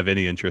indication they have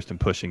any interest in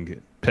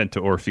pushing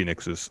Penta or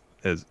Phoenix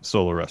as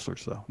solo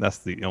wrestlers, so that's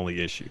the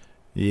only issue.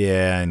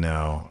 Yeah,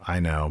 I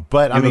know.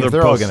 But I mean,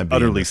 they're all going to be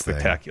utterly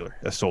spectacular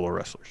as solo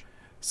wrestlers.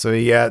 So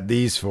you got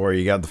these four.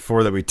 You got the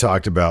four that we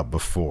talked about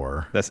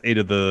before. That's 8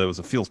 of was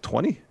it Fields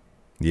 20?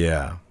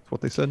 Yeah. That's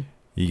what they said.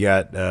 You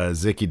got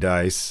Zicky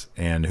Dice,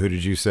 and who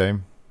did you say?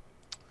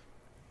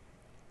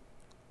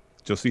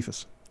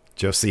 Josephus.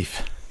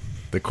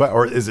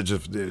 Or is it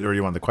just, or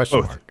you want the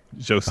question mark?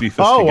 Josephus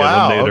to get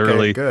eliminated okay,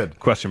 early. Good.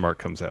 Question mark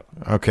comes out.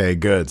 Okay,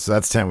 good. So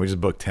that's 10. We just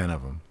booked 10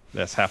 of them.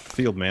 That's half the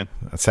field, man.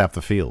 That's half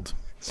the field.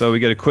 So we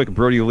get a quick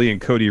Brody Lee and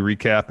Cody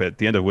recap, at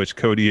the end of which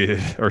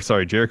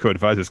Jericho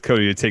advises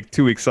Cody to take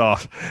 2 weeks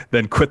off,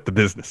 then quit the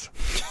business.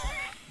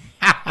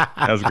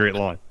 That was a great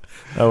line.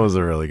 That was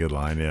a really good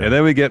line, yeah. And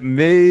then we get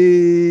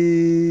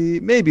maybe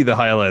the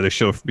highlight of the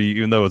show for me,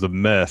 even though it was a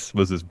mess,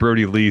 was this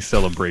Brody Lee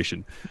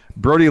celebration.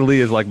 Brody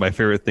Lee is like my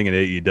favorite thing in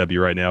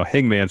AEW right now.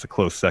 Hangman's a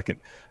close second.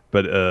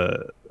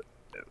 But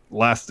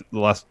last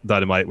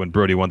Dynamite, when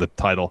Brody won the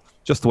title,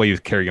 just the way he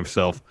was carrying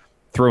himself,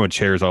 throwing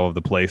chairs all over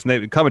the place. And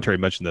the commentary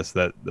mentioned this,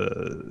 that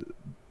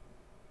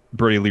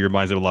Brody Lee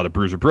reminds him a lot of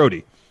Bruiser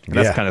Brody. And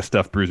that's the kind of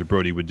stuff Bruiser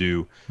Brody would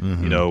do,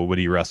 when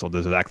he wrestled.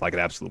 Does it act like an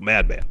absolute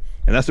madman?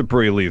 And that's what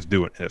Brody Lee is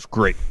doing. And it's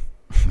great.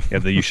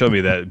 And then you showed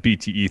me that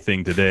BTE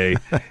thing today,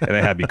 and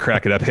they had me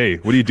cracking up. Hey,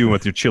 what are you doing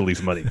with your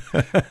Chili's money?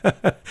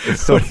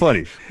 It's so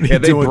funny.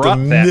 And they brought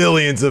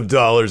millions of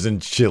dollars in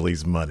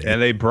Chili's money.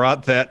 And they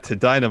brought that to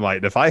Dynamite.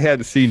 And if I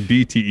hadn't seen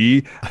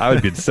BTE, I would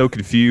have been so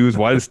confused.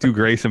 Why did Stu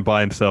Grayson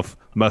buy himself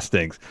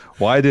Mustangs?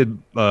 Why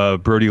did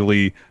Brody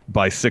Lee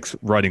buy 6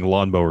 riding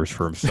lawnmowers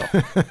for himself?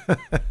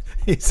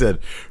 He said,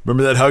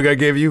 remember that hug I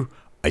gave you?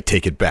 I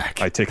take it back.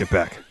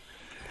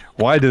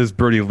 Why does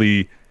Brody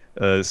Lee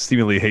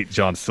seemingly hate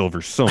John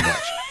Silver so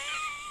much?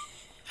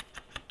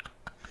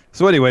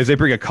 So anyways, they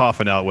bring a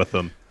coffin out with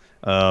them.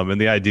 And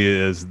the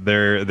idea is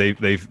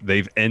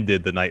they've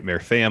ended the Nightmare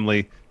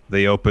family.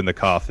 They open the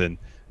coffin,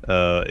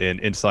 and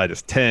inside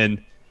is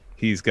 10.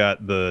 He's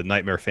got the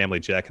Nightmare family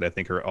jacket, I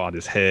think, on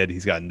his head.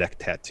 He's got a neck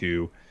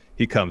tattoo.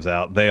 He comes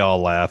out. They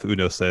all laugh.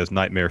 Uno says,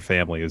 Nightmare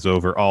family is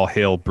over. All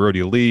hail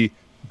Brody Lee.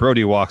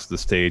 Brody walks the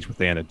stage with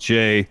Anna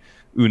Jay.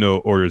 Uno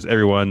orders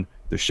everyone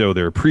to show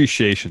their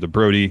appreciation to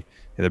Brody.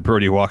 And then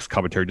Brody walks,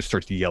 commentary just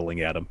starts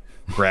yelling at him,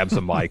 grabs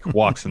a mic,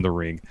 walks in the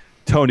ring.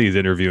 Tony's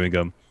interviewing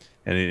him.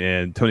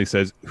 And Tony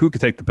says, who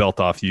could take the belt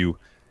off you?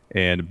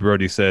 And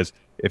Brody says,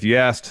 if you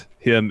asked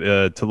him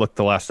to look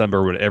to last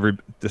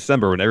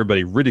December when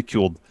everybody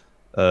ridiculed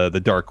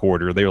the Dark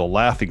Order, they were the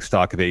laughing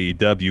stock of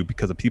AEW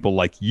because of people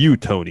like you,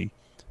 Tony.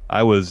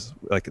 I was,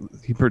 like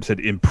he said,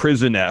 in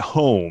prison at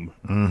home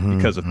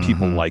because of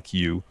people like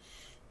you.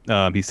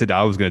 He said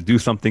I was going to do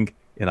something,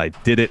 and I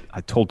did it. I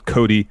told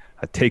Cody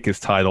I'd take his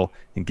title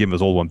and give him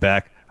his old one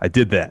back. I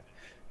did that.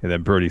 And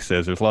then Brody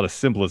says, there's a lot of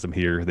symbolism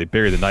here. They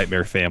bury the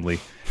Nightmare family.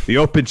 The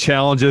open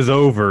challenge is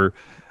over.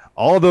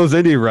 All those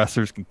indie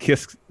wrestlers can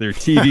kiss their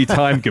TV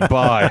time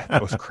goodbye.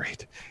 That was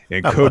great.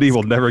 And Cody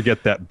will never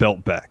get that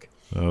belt back.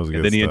 That was good.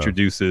 And then he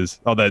introduces,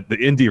 the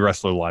indie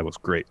wrestler line was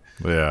great.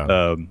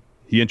 Yeah.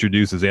 He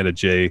introduces Anna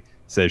Jay,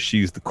 says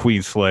she's the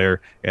Queen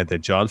Slayer, and then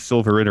John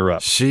Silver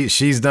interrupts.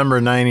 She's number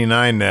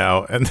 99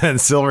 now, and then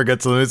Silver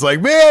gets to him. It's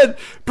like, man,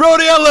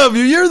 Brody, I love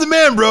you. You're the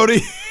man,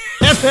 Brody.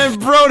 And then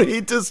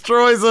Brody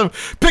destroys him.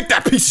 Pick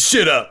that piece of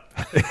shit up.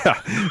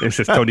 Yeah. It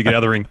says, Tony, get out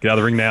of the ring. Get out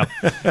of the ring now.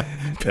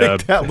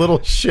 Pick that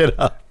little shit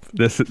up.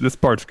 This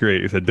part's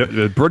great. He said,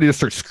 Brody just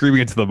starts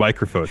screaming into the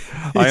microphone.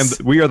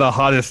 We are the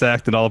hottest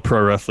act in all of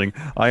pro wrestling.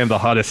 I am the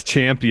hottest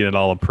champion in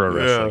all of pro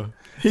wrestling.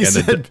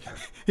 Yeah.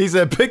 He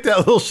said, pick that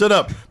little shit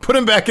up. Put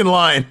him back in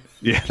line.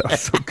 Yeah, that was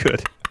so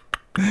good.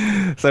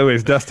 So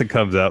anyways, Dustin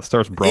comes out,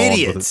 starts brawling.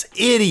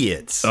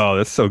 Idiots. Oh,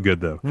 that's so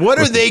good, though. What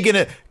are they going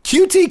to...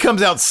 QT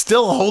comes out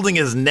still holding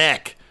his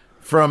neck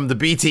from the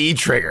BTE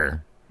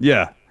trigger.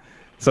 Yeah.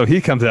 So he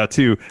comes out,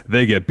 too.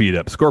 They get beat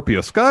up.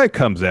 Scorpio Sky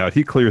comes out.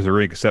 He clears the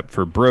ring, except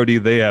for Brody.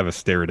 They have a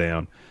stare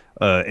down.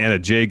 Anna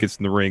Jay gets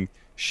in the ring.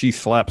 She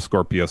slaps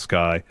Scorpio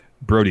Sky.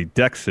 Brody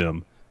decks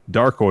him.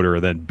 Dark Order are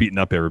then beating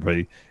up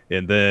everybody.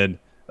 And then...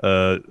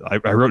 I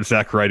wrote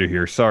Zack Ryder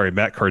here. Sorry,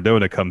 Matt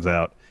Cardona comes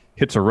out,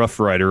 hits a Rough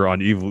Rider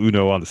on Evil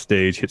Uno on the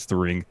stage, hits the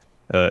ring.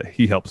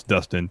 He helps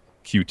Dustin,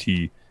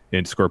 QT,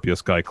 and Scorpio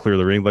Sky clear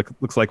the ring.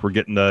 Looks like we're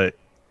getting a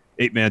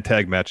 8-man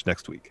tag match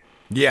next week.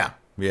 Yeah.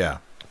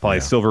 Probably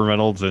Silver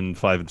Reynolds and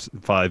 5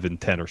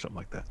 and 10 or something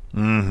like that.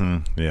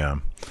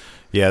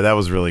 Yeah, that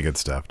was really good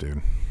stuff,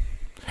 dude.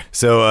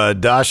 So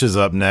Dash is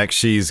up next.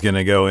 She's going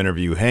to go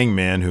interview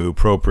Hangman, who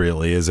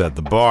appropriately is at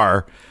the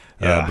bar.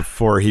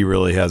 Before he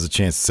really has a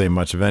chance to say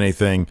much of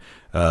anything,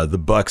 the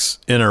Bucks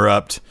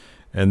interrupt,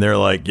 and they're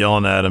like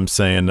yelling at him,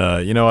 saying,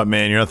 you know what,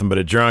 man, you're nothing but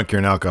a drunk. You're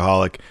an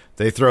alcoholic.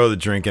 They throw the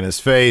drink in his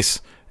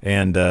face,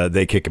 and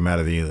they kick him out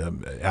of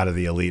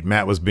the Elite.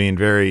 Matt was being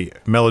very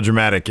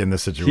melodramatic in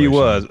this situation. He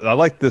was. I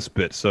like this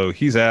bit. So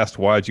he's asked,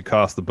 why'd you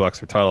cost the Bucks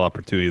their title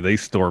opportunity? They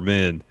storm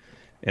in,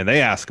 and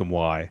they ask him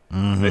why.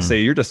 Mm-hmm. They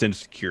say, you're just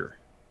insecure.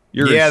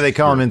 They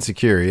call him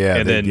insecure. Yeah.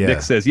 And then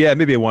Nick says, yeah,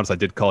 maybe once I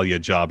did call you a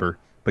jobber.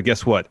 But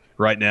guess what?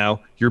 Right now,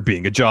 you're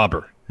being a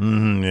jobber.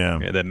 Mm-hmm, yeah.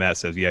 And then Matt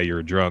says, yeah, you're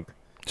a drunk.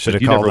 Should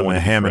have called him a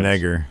ham and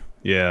egger.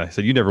 Yeah. He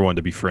said, you never wanted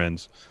to be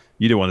friends.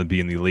 You didn't want to be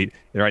in the Elite.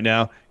 And right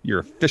now, you're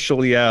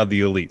officially out of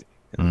the Elite.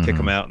 And kick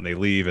them out, and they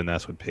leave. And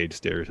that's when Paige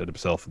stares at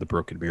himself with the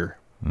broken mirror.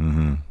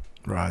 Mm-hmm.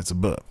 Rise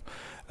above.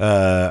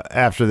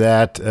 After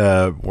that,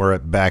 we're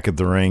back at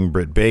the ring.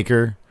 Britt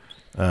Baker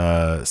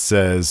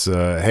says,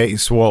 hey,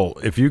 Swole,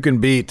 if you can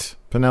beat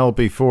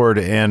Penelope Ford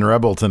and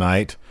Rebel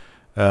tonight,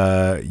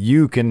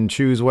 you can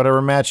choose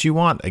whatever match you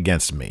want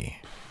against me.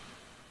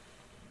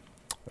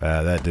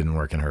 That didn't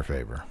work in her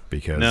favor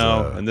because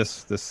and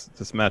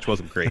this match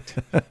wasn't great.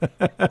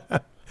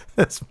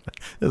 this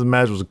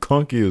match was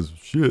clunky as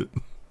shit.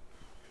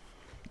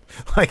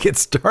 Like, it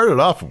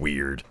started off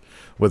weird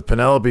with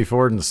Penelope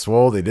Ford and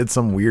Swole. They did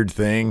some weird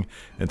thing,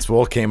 and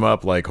Swole came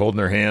up like holding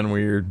her hand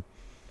weird.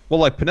 Well,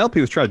 like Penelope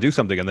was trying to do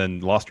something and then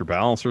lost her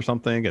balance or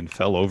something and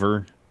fell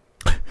over.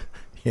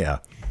 Yeah.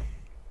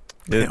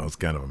 It was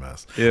kind of a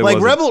mess. Like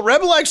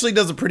Rebel actually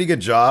does a pretty good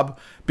job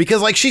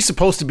because like she's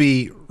supposed to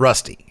be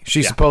rusty.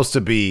 She's supposed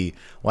to be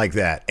like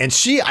that. And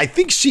I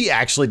think she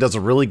actually does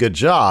a really good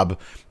job.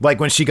 Like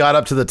when she got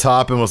up to the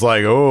top and was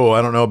like, oh,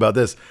 I don't know about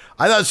this.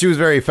 I thought she was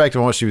very effective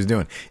in what she was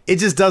doing. It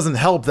just doesn't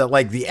help that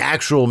like the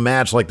actual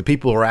match, like the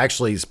people who are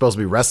actually supposed to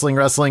be wrestling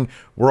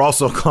were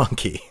also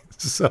clunky.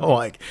 So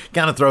like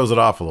kind of throws it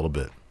off a little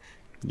bit.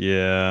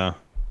 Yeah.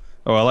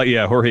 Oh,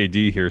 Jorge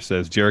D here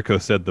says Jericho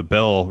said the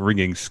bell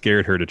ringing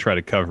scared her to try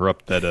to cover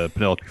up that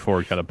Penelope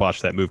Ford kind of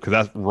botched that move because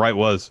that's right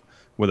was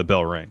when the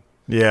bell rang.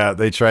 Yeah,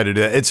 they tried to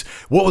do it. It's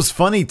what was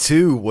funny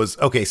too was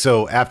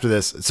so after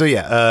this,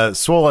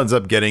 Swole ends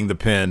up getting the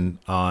pin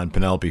on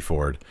Penelope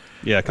Ford.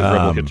 Yeah, because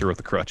Rebel hit her with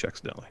the crutch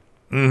accidentally.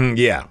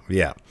 Mm-hmm,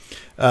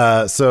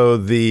 yeah. So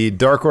the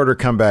Dark Order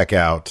come back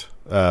out.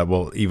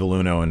 Evil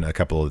Uno and a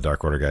couple of the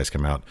Dark Order guys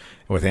come out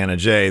with Anna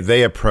Jay.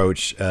 They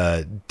approach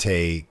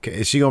Tay.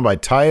 Is she going by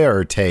Taya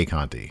or Tay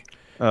Conti?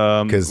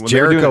 Because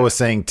Jericho was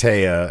saying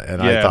Taya,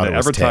 and I thought it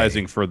was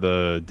advertising Tay. For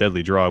the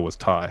Deadly Draw was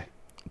Ty.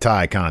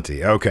 Ty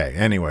Conti. Okay.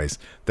 Anyways,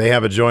 they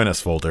have a join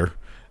us folder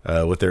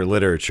with their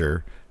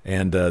literature,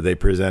 and they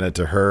present it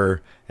to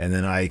her. And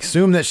then I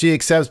assume that she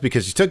accepts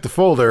because she took the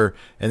folder,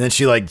 and then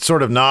she like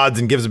sort of nods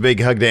and gives a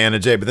big hug to Anna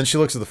Jay. But then she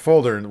looks at the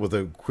folder with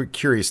a quick,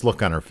 curious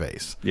look on her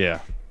face.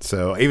 Yeah.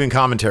 So even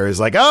commentary is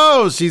like,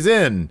 oh, she's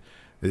in.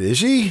 Is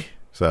she?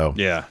 So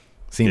yeah,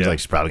 seems like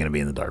she's probably going to be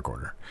in the Dark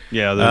Order.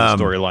 Yeah, there's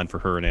a storyline for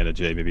her and Anna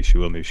Jay. Maybe she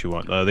will, maybe she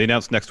won't. They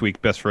announced next week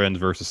Best Friends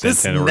versus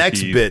Santana Ortiz.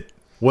 This next bit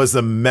was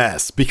a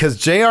mess because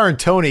JR and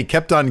Tony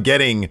kept on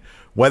getting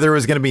whether it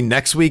was going to be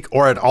next week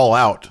or at All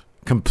Out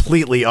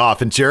completely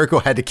off, and Jericho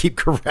had to keep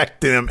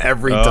correcting him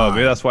every time.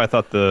 Maybe that's why I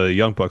thought the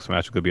Young Bucks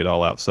match was going to be at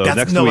All Out. So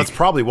next week, that's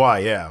probably why,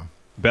 yeah.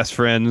 Best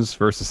Friends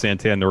versus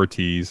Santana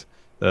Ortiz.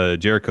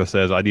 Jericho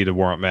says, I need a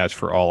warm-up match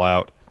for All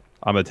Out.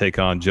 I'm going to take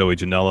on Joey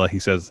Janela. He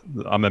says,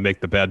 I'm going to make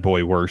the bad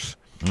boy worse.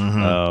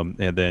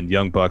 Mm-hmm. And then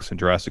Young Bucks and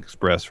Jurassic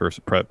Express versus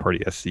Prep Party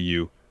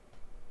SCU.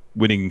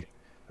 Winning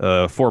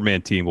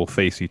four-man team will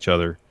face each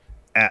other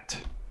at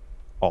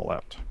All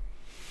Out.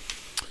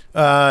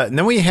 And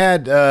then we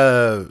had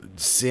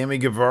Sammy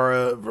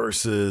Guevara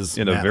versus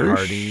in Matt a very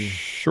Hardy.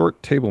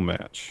 Short table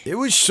match. It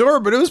was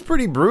short, but it was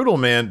pretty brutal,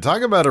 man.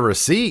 Talk about a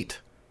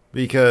receipt.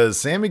 Because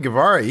Sammy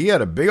Guevara, he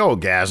had a big old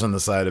gash on the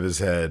side of his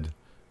head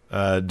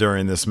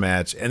during this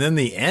match. And then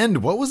the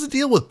end, what was the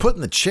deal with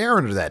putting the chair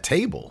under that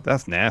table?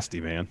 That's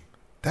nasty, man.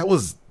 That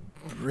was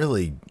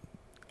really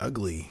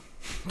ugly.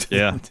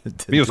 Yeah.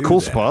 It was a cool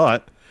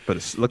spot, but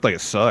it looked like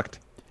it sucked.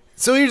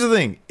 So here's the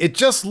thing. It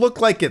just looked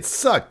like it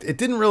sucked. It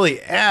didn't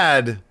really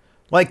add.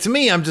 Like, to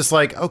me, I'm just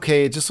like,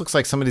 okay, it just looks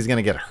like somebody's going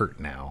to get hurt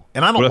now.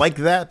 And I don't like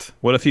that.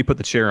 What if he put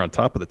the chair on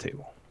top of the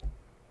table?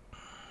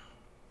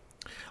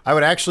 I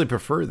would actually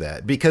prefer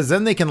that because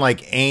then they can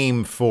like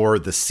aim for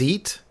the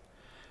seat,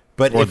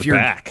 but or if the you're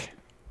back,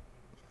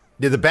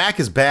 the back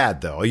is bad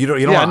though. You don't.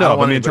 Yeah,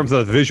 no. I mean, in terms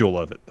of the visual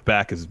of it, the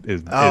back is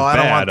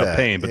bad of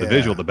pain, but the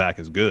visual of the back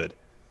is good.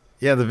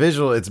 Yeah, the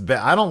visual it's bad.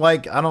 I don't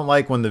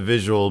like when the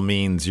visual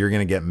means you're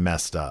gonna get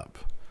messed up.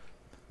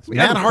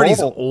 Matt Hardy's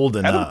old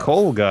enough. Adam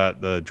Cole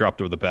got dropped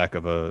over the back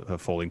of a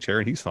folding chair,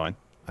 and he's fine.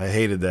 I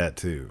hated that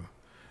too.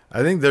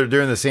 I think they're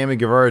during the Sammy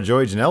Guevara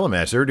Joey Janela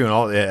match. They were doing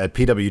all at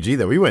PWG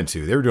that we went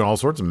to. They were doing all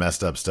sorts of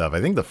messed up stuff.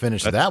 I think the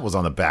finish of that was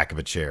on the back of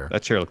a chair.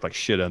 That chair looked like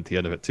shit at the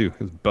end of it too.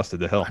 It was busted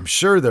to hell. I'm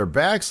sure their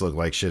backs look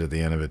like shit at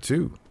the end of it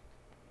too.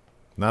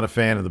 Not a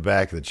fan of the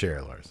back of the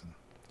chair, Larson.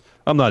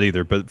 I'm not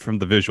either, but from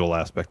the visual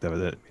aspect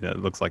of it, it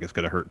looks like it's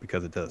going to hurt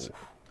because it does.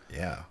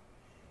 Yeah.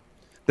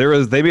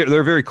 They're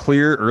very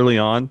clear early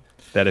on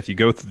that if you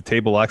go through the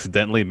table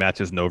accidentally,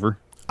 match isn't over.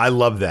 I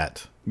love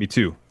that. Me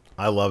too.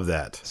 I love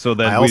that. So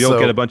that we don't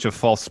get a bunch of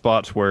false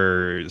spots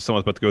where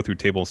someone's about to go through a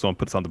table and someone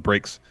puts on the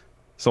brakes.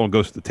 Someone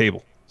goes to the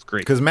table. It's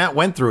great. Because Matt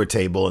went through a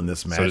table in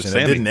this match and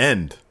it didn't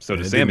end. So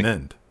did Sammy. It didn't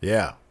end.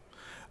 Yeah.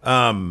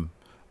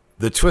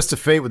 The twist of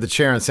fate with the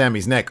chair on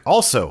Sammy's neck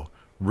also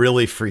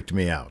really freaked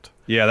me out.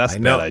 Yeah, that's a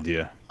bad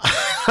idea.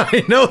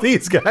 I know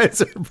these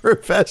guys are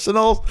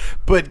professionals,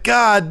 but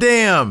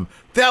goddamn,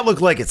 that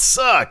looked like it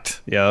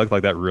sucked. Yeah, it looked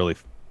like that really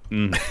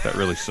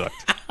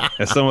sucked.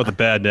 As someone with a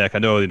bad neck, I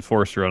know the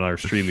enforcer on our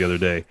stream the other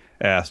day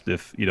asked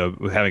if,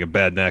 having a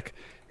bad neck,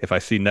 if I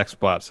see neck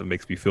spots, it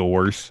makes me feel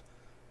worse.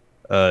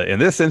 In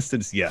this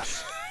instance,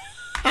 yes.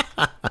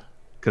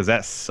 Because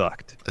that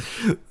sucked.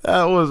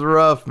 That was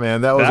rough,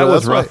 man. That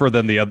was rougher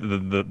than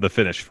the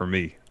finish for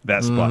me,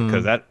 that spot,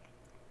 because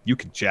you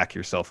could jack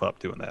yourself up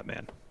doing that,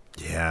 man.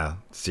 Yeah,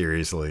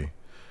 seriously.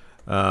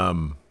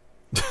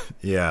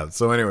 Yeah.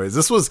 So, anyways,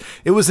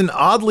 it was an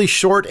oddly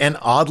short and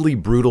oddly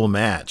brutal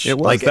match. It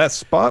was like that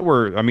spot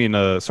where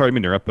sorry to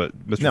interrupt,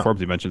 but Mr.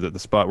 Forbes, you mentioned that the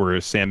spot where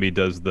Sammy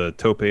does the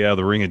tope out of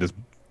the ring and just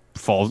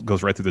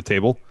goes right through the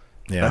table.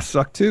 Yeah, that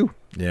sucked too.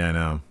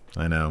 Yeah,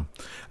 I know.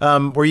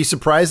 Were you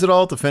surprised at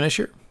all at the finish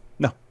here?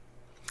 No.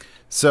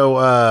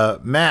 So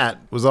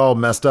Matt was all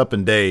messed up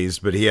and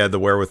dazed, but he had the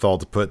wherewithal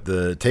to put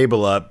the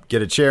table up,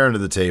 get a chair under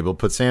the table,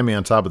 put Sammy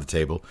on top of the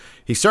table.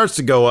 He starts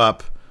to go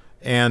up,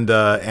 and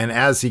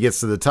as he gets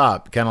to the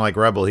top, kind of like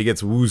Rebel, he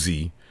gets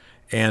woozy,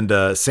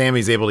 and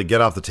Sammy's able to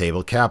get off the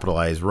table,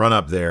 capitalize, run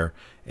up there,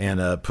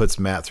 and puts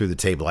Matt through the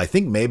table. I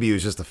think maybe it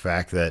was just the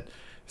fact that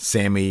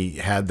Sammy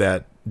had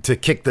that, to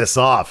kick this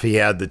off, he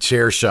had the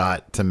chair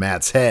shot to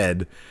Matt's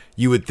head.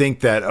 You would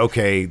think that,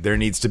 okay, there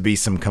needs to be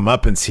some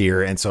comeuppance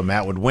here, and so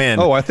Matt would win.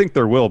 Oh, I think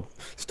there will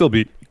still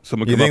be some.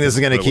 You think this is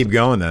going to keep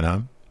going then, huh?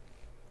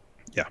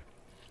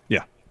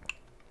 Yeah.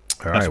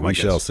 All right, we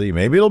shall see.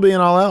 Maybe it'll be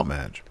an all-out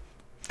match.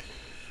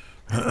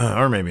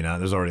 Or maybe not.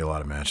 There's already a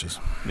lot of matches.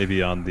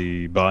 Maybe on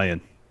the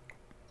buy-in.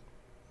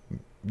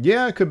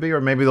 Yeah, it could be.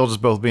 Or maybe they'll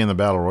just both be in the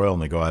Battle Royal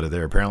and they go out of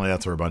there. Apparently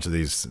that's where a bunch of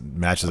these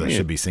matches that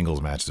should be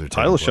singles matches are taking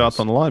title place. shots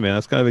on the line, man.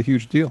 That's kind of a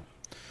huge deal.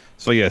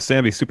 So, yeah,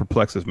 Sammy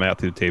superplexes Matt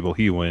through the table.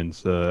 He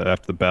wins.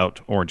 After the bout,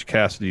 Orange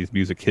Cassidy's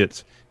music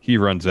hits. He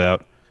runs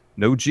out.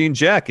 No jean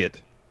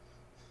jacket.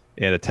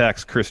 And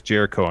attacks Chris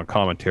Jericho on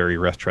commentary.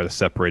 Refs try to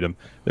separate him.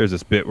 There's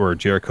this bit where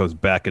Jericho's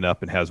backing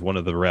up and has one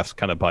of the refs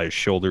kind of by his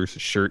shoulders,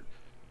 his shirt,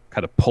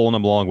 kind of pulling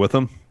him along with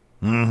him.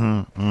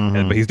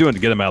 But he's doing it to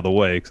get him out of the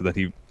way so that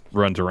he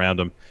runs around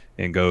him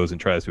and goes and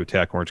tries to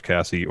attack Orange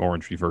Cassidy.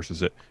 Orange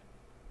reverses it.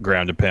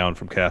 Ground and pound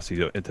from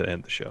Cassidy to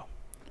end the show.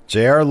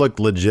 JR looked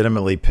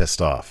legitimately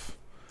pissed off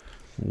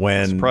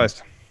when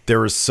surprised. There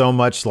was so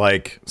much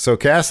so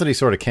Cassidy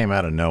sort of came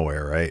out of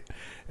nowhere, right?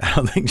 I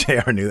don't think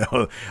JR knew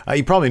that.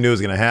 He probably knew it was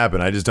going to happen.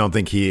 I just don't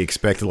think he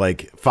expected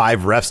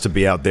 5 refs to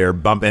be out there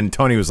bump. And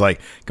Tony was like,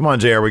 "Come on,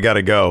 JR, we got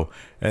to go."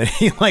 And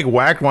he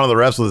whacked one of the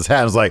refs with his hat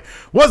and was like,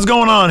 "What's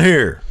going on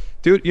here?"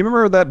 Dude, you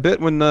remember that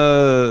bit when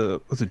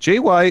was it Jay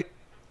White?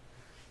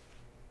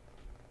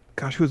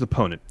 Gosh, who was the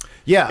opponent?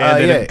 Yeah,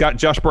 and then it got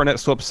Josh Barnett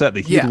so upset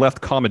that he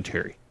left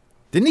commentary.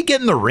 Didn't he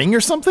get in the ring or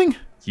something?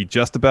 He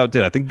just about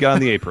did. I think he got on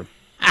the apron.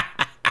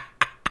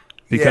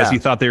 Because he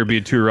thought they were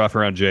being too rough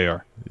around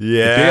JR.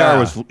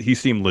 Yeah. He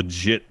seemed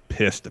legit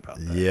pissed about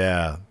that.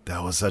 Yeah,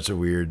 that was such a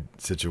weird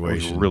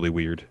situation. It was really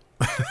weird.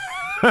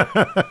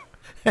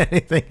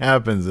 Anything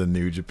happens in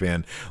New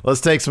Japan.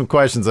 Let's take some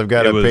questions. I've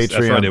got a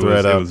Patreon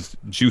thread up. It was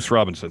Juice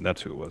Robinson.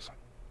 That's who it was.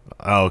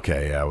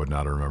 Okay, yeah, I would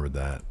not have remembered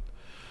that.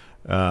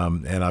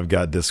 And I've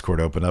got Discord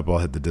open up. I'll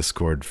hit the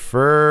Discord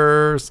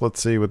first.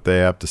 Let's see what they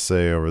have to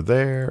say over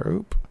there.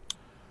 Oop.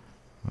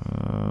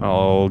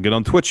 I'll get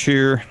on Twitch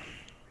here.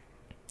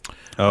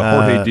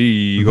 Jorge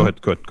D, go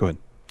ahead.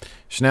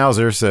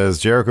 Schnauzer says,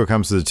 Jericho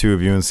comes to the two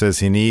of you and says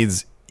he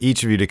needs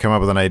each of you to come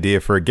up with an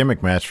idea for a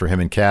gimmick match for him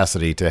and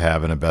Cassidy to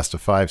have in a best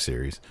of 5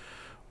 series.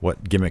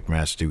 What gimmick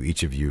match do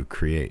each of you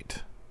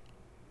create?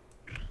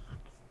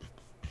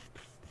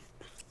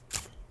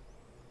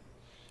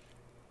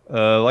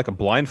 Like a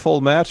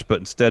blindfold match, but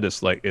instead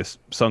it's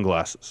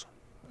sunglasses.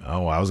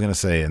 Oh, I was going to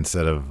say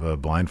instead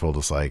of blindfold,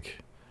 it's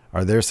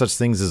are there such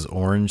things as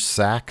orange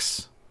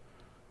sacks?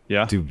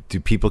 Yeah. Do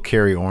people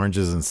carry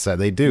oranges and sacks?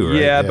 They do, right?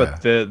 Yeah,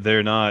 but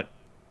they're not.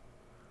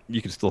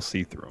 You can still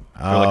see through them.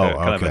 They're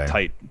kind of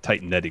a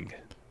tight netting.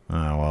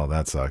 Oh, well,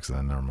 that sucks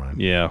then. Never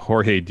mind. Yeah,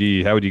 Jorge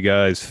D, how would you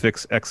guys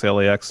fix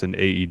XLAX and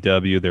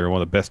AEW? They're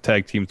one of the best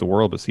tag teams in the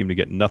world, but seem to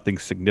get nothing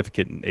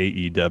significant in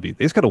AEW.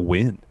 They just got to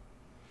win.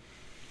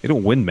 They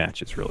don't win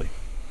matches, really.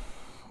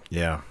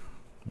 Yeah,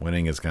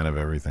 winning is kind of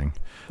everything.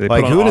 They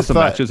put on awesome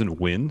matches and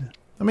win.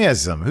 Let me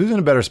ask you something. Who's in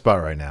a better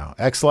spot right now,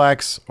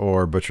 XLAX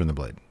or Butcher and the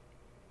Blade?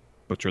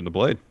 Butcher and the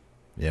Blade.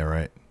 Yeah,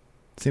 right.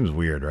 Seems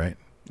weird, right?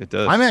 It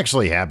does. I'm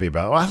actually happy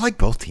about it. Well, I like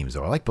both teams,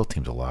 though. I like both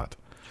teams a lot.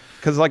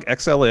 Because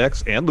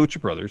XLAX and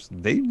Lucha Brothers,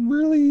 they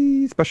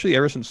really, especially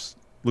ever since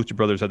Lucha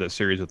Brothers had that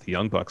series with the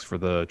Young Bucks for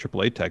the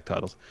AAA tag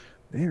titles.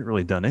 They haven't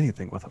really done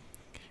anything with them.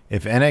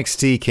 If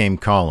NXT came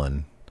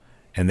calling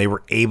and they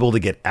were able to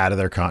get out of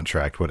their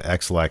contract, would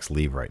XLAX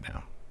leave right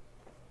now?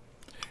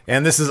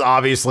 And this is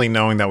obviously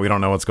knowing that we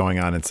don't know what's going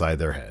on inside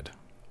their head.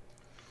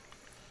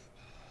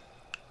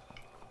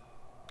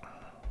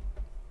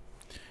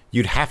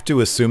 You'd have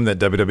to assume that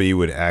WWE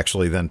would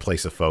actually then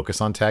place a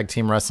focus on tag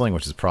team wrestling,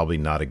 which is probably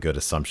not a good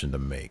assumption to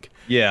make.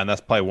 Yeah, and that's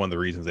probably one of the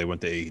reasons they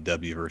went to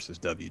AEW versus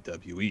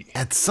WWE.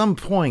 At some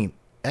point,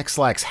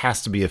 XLAX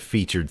has to be a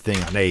featured thing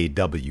on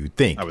AEW, you'd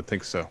think. I would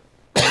think so.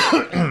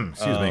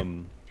 Excuse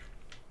me.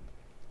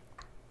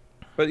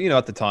 But,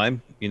 at the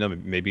time,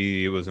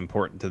 maybe it was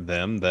important to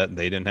them that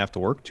they didn't have to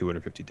work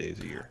 250 days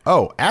a year.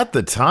 Oh, at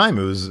the time,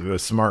 it was a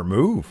smart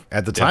move.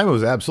 At the time, it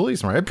was absolutely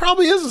smart. It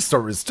probably is it's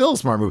still a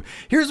smart move.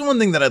 Here's one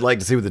thing that I'd like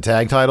to see with the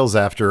tag titles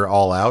after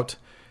All Out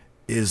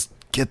is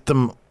get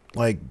them,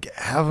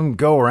 have them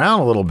go around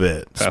a little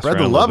bit. Spread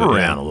the love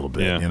around a little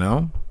bit,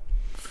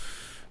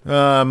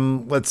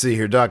 Let's see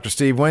here. Dr.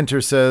 Steve Winter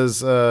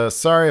says,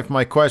 sorry if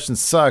my question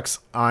sucks.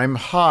 I'm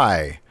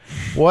high.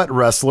 What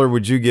wrestler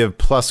would you give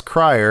Plus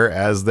Crier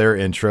as their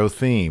intro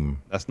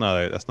theme? That's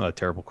not a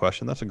terrible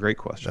question. That's a great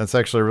question. That's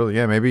actually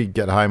really, maybe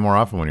get high more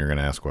often when you're going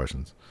to ask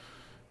questions.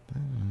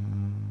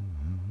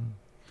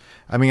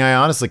 I mean, I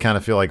honestly kind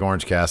of feel like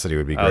Orange Cassidy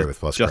would be great with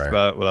Plus Crier. Just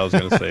about what I was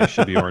going to say. It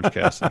should be Orange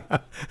Cassidy.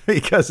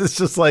 Because it's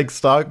just like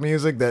stock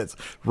music that's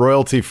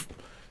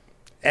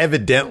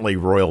evidently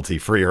royalty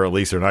free, or at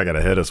least they're not going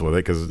to hit us with it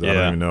because I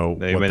don't even know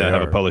they may not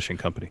have a publishing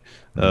company.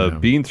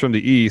 Beans from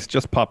the East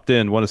just popped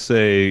in. Want to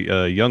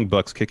say Young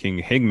Bucks kicking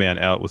Hangman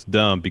out was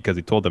dumb because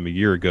he told them a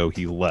year ago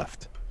he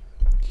left.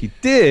 He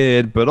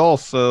did, but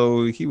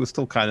also he was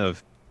still kind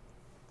of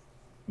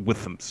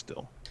with them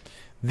still.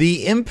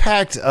 The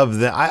impact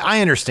of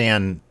I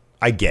understand.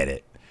 I get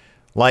it.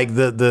 Like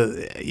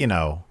this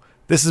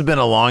has been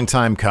a long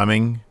time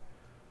coming.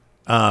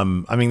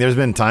 I mean, there's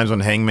been times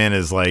when Hangman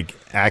has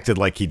acted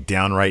like he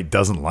downright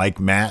doesn't like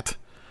Matt,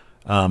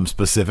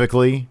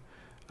 specifically.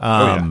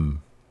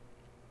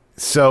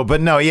 So,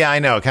 but no, I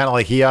know, kind of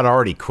like he had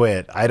already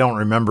quit. I don't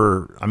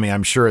remember. I mean,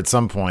 I'm sure at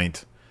some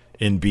point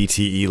in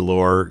BTE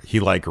lore, he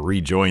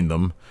rejoined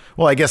them.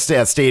 Well, I guess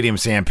at Stadium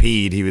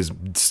Stampede, he was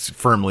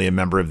firmly a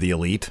member of the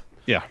Elite.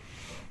 Yeah.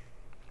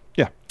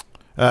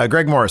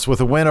 Greg Morris,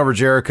 with a win over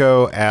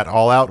Jericho at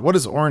All Out, what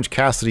is Orange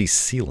Cassidy's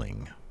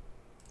ceiling?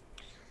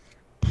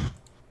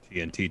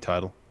 TNT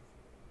title.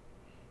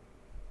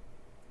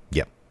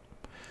 Yep.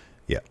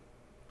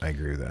 I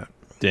agree with that.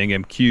 Dang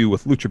MQ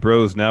with Lucha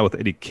Bros now with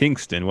Eddie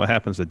Kingston. What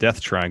happens to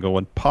Death Triangle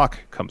when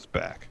Pac comes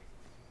back?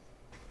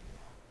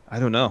 I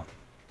don't know.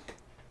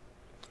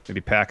 Maybe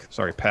Pac.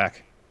 Sorry,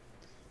 Pac.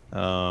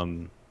 I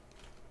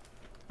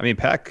mean,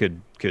 Pac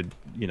could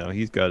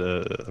he's got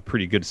a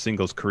pretty good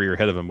singles career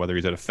ahead of him, whether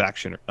he's at a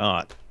faction or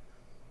not.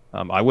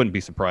 I wouldn't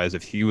be surprised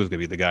if he was going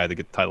to be the guy that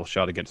get the title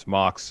shot against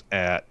Mox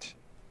at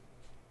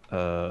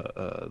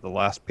the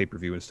last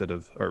pay-per-view instead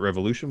of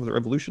Revolution. Was it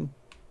Revolution?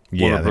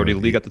 Yeah. Where Brody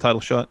Lee got the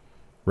title shot.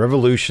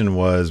 Revolution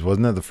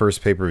wasn't that the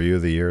first pay-per-view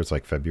of the year? It's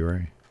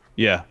February.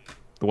 Yeah,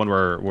 the one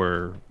where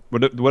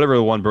whatever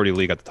the one Brody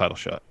Lee got the title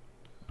shot.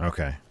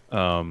 Okay.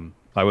 I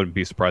wouldn't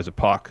be surprised if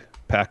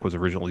Pac was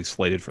originally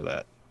slated for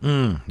that.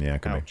 Yeah.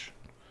 Ouch.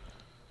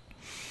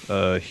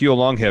 Heel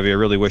Long Heavy. I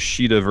really wish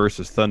Shida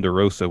versus Thunder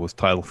Rosa was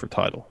title for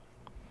title.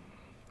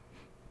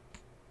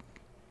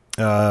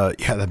 Yeah,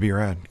 that'd be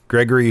rad.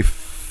 Gregory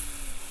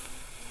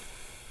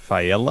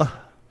Fiella?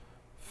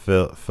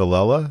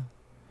 Fiella?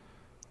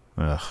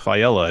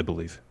 Fiella, I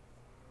believe.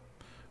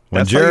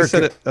 That's how you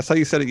said it. That's how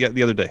you said it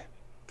the other day.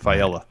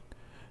 Fiella.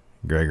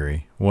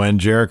 Gregory. When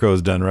Jericho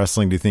is done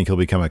wrestling, do you think he'll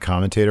become a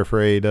commentator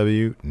for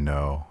AEW?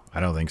 No, I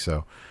don't think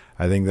so.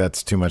 I think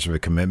that's too much of a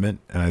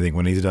commitment. And I think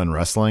when he's done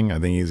wrestling, I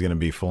think he's going to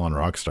be full-on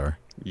rock star.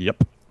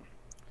 Yep.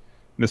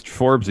 Mr.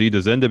 Forbesy,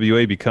 does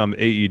NWA become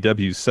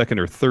AEW's second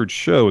or third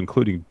show,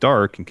 including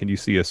Dark? And can you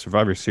see a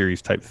Survivor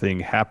Series type thing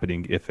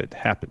happening if it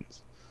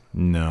happens?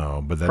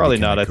 No, but that'd probably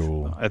be not.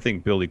 Cool. I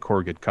think Billy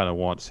Corgan kind of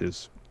wants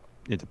his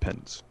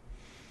independence.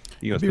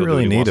 It'd be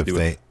really neat if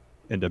they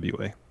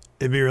NWA.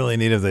 It'd be really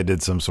neat if they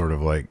did some sort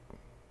of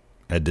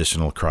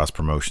additional cross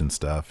promotion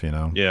stuff.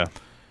 Yeah.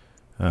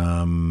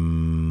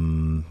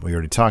 We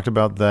already talked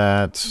about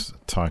that.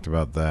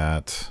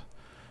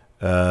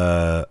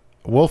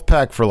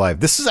 Wolfpack for Life.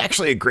 This is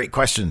actually a great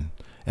question,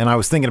 and I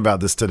was thinking about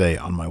this today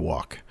on my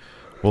walk.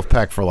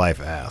 Wolfpack for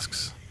Life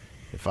asks,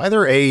 if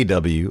either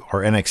AEW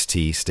or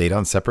NXT stayed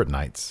on separate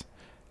nights,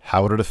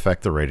 how would it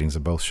affect the ratings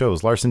of both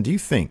shows? Larson, do you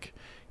think,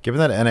 given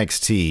that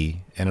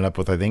NXT ended up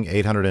with, I think,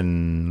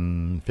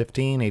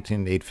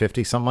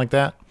 850, something like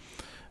that,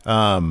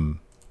 on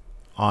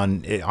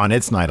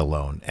its night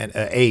alone, and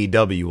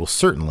AEW will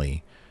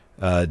certainly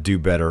do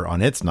better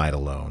on its night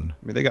alone.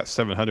 I mean, they got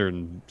 700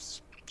 and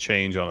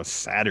change on a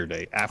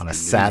Saturday afternoon. On a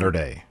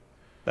Saturday.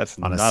 That's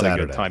not a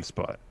good time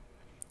spot.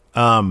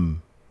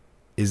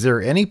 Is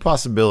there any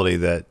possibility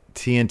that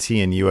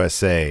TNT and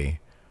USA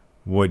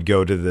would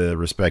go to the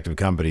respective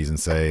companies and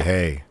say,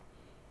 hey,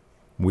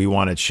 we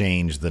want to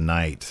change the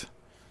night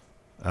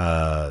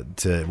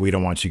we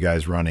don't want you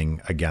guys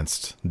running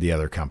against the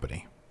other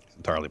company. It's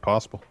entirely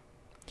possible.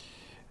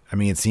 I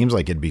mean, it seems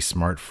like it'd be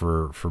smart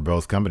for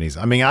both companies.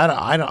 I mean,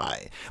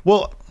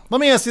 well,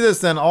 let me ask you this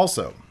then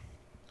also.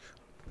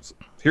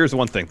 Here's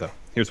one thing, though.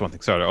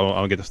 Sorry,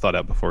 I'll get this thought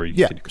out before you.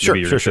 Yeah, sure.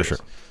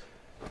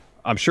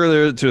 I'm sure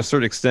there, to a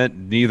certain extent,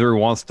 neither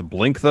wants to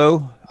blink,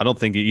 though. I don't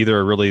think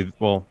either really.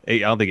 Well, I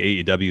don't think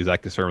AEW is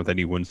that concerned with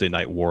any Wednesday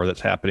night war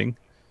that's happening.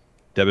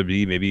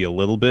 WWE maybe a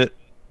little bit,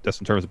 just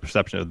in terms of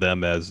perception of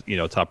them as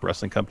top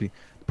wrestling company.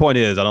 The point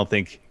is, I don't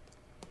think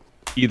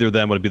either of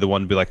them would be the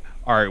one to be like,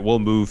 all right,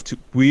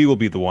 we will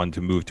be the one to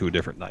move to a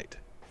different night.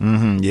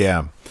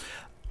 Yeah,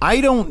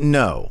 I don't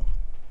know.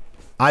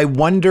 I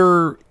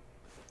wonder.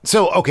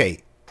 So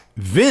okay,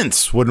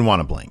 Vince wouldn't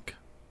want to blink.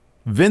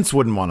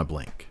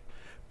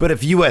 But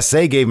if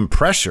USA gave him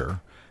pressure,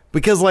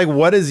 because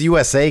what does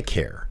USA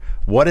care?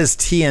 What does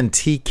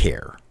TNT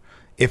care?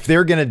 If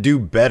they're going to do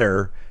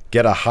better,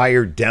 get a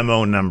higher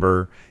demo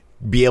number,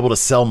 be able to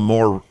sell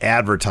more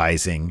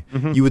advertising,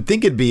 you would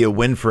think it'd be a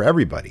win for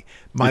everybody.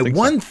 My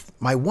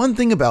one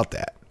thing about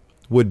that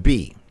would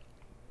be,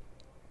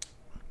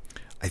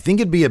 I think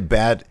it'd be a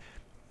bad.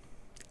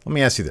 Let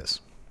me ask you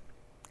this.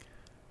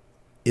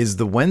 Is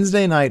the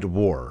Wednesday Night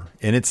War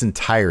in its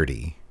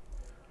entirety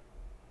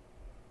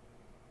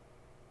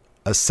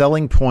a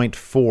selling point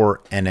for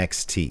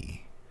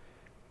NXT?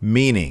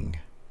 Meaning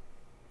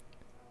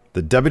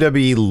the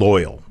WWE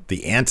loyal,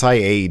 the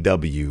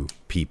anti-AEW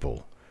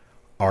people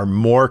are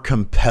more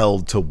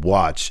compelled to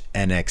watch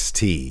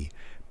NXT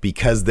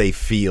because they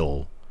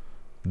feel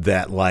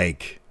that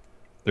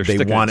they're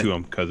sticking to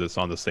them because it's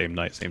on the same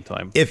night, same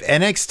time. If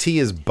NXT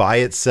is by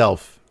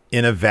itself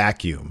in a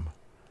vacuum,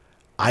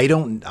 I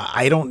don't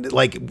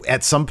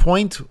at some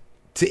point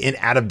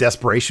out of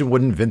desperation,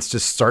 wouldn't Vince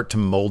just start to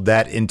mold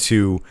that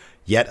into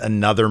yet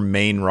another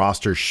main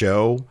roster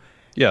show?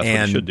 Yeah, that's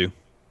what he should do.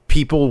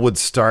 People would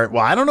start.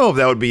 Well, I don't know if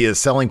that would be a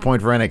selling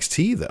point for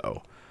NXT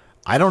though.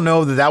 I don't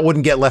know that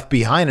wouldn't get left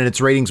behind and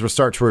its ratings would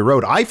start to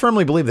erode. I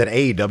firmly believe that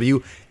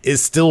AEW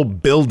is still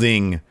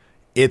building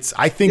its.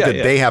 I think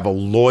they have a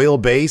loyal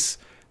base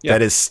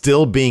that is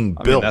still being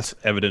built. I mean, that's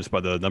evidenced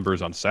by the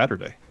numbers on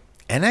Saturday.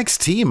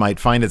 NXT might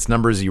find its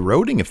numbers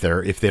eroding if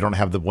they don't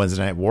have the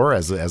Wednesday Night War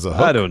as a hook.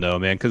 I don't know,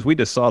 man, because we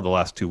just saw the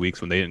last 2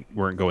 weeks when they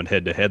weren't going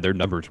head to head, their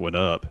numbers went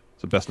up.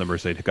 It's the best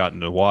numbers they'd gotten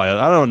in a while.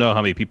 I don't know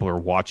how many people are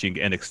watching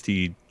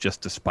NXT just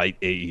despite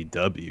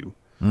AEW.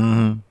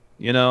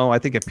 I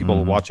think if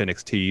people watch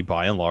NXT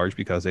by and large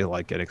because they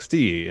like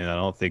NXT, and I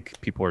don't think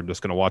people are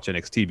just going to watch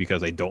NXT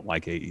because they don't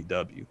like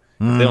AEW. If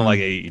they don't like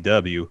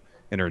AEW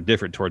and are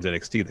indifferent towards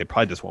NXT, they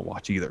probably just won't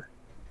watch either.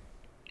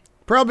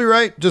 Probably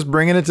right. Just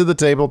bringing it to the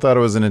table. Thought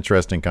it was an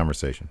interesting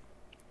conversation.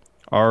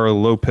 Our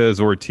Lopez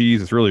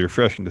Ortiz, it's really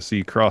refreshing to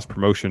see cross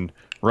promotion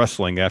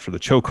wrestling after the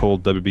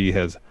chokehold WB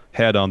has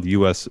had on the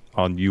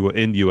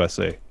in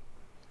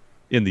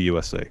the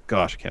USA.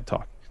 Gosh, I can't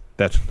talk.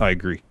 I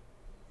agree.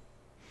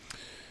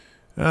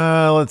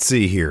 Let's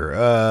see here.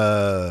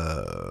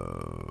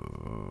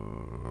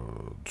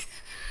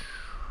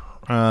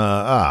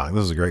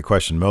 This is a great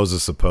question.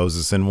 Moses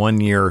supposes, in 1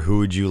 year, who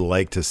would you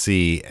like to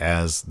see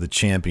as the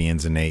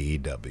champions in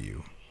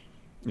AEW?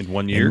 In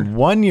 1 year? In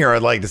 1 year,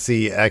 I'd like to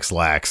see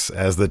X-Lax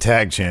as the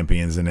tag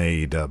champions in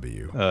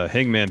AEW.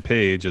 Hangman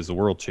Page as the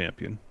world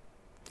champion.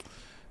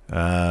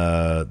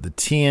 The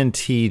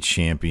TNT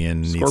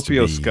champion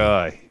Scorpio needs to be...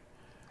 Sky.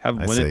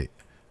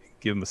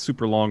 Give him a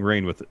super long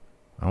reign with it.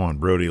 I want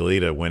Brody Lee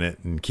to win it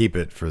and keep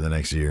it for the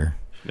next year.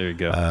 There you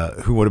go.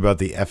 What about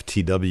the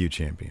FTW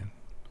champion?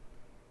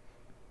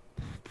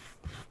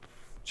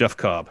 Jeff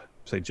Cobb.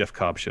 Say Jeff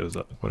Cobb shows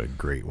up. What a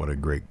great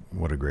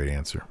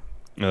answer.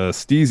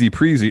 Steezy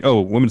Preezy.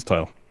 Oh, women's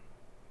title.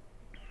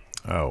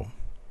 Oh.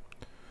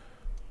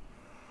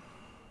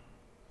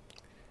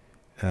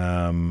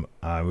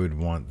 I would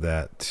want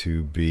that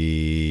to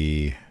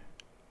be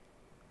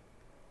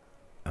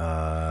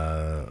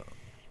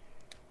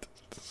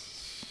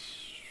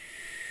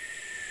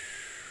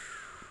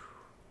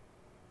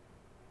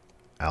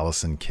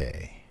Allison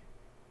Kay.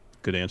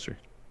 Good answer.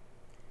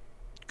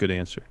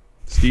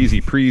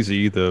 Steezy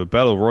Preezy, the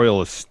Battle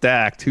Royal is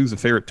stacked. Who's the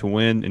favorite to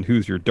win, and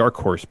who's your dark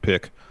horse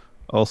pick?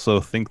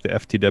 Also, think the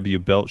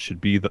FTW belt should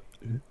be the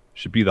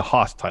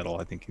Haas title.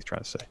 I think he's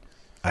trying to say.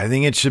 I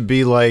think it should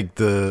be like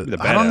the badass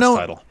I don't know.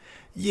 Title.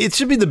 It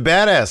should be the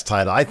badass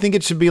title. I think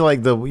it should be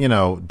like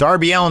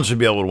Darby Allin should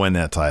be able to win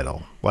that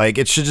title.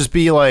 It should just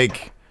be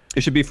like.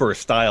 It should be for a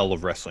style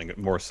of wrestling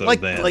more so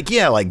than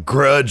like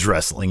grudge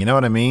wrestling. You know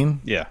what I mean?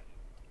 Yeah.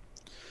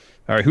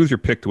 All right, who's your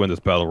pick to win this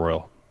Battle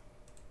Royal?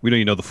 We don't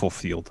even know the full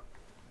field.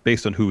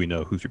 Based on who we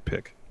know, who's your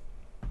pick?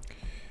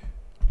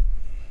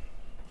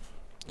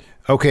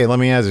 Okay, let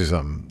me ask you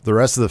something. The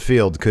rest of the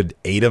field, could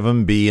 8 of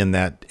them be in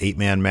that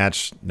 8-man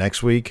match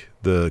next week?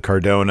 The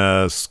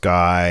Cardona,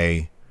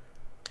 Sky.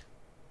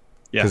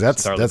 Yeah, because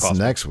that's possible.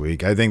 Next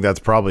week. I think that's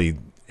probably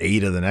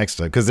 8 of the next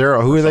time. Because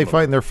who are they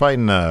fighting? They're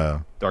fighting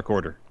Dark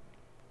Order.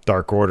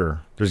 Dark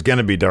Order. There's going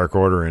to be Dark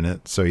Order in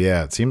it. So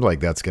yeah, it seems like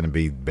that's going to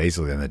be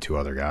basically the 2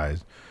 other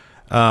guys.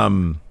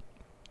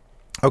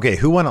 Okay,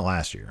 who won it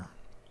last year?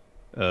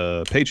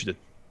 Paige did.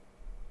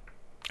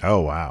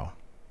 Oh wow,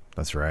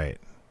 that's right.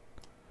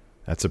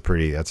 That's a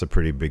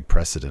pretty big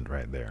precedent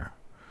right there.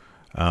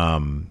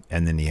 And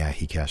then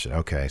he cashed it.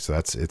 Okay, so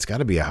it's got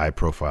to be a high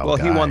profile. Well,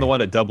 guy. he won the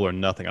one at Double or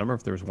Nothing. I don't remember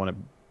if there was one at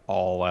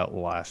All Out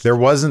last. There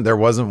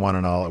wasn't one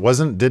at all. It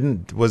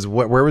wasn't.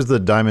 Where was the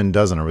Diamond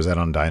Dozen, or was that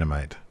on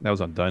Dynamite? That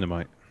was on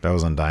Dynamite. That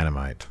was on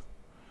Dynamite.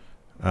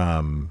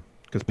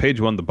 Because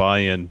Paige won the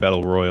buy-in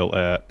battle royal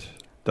at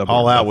Double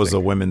All or Out Nothing. was a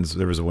women's.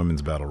 There was a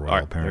women's battle royal.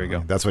 Right, apparently, there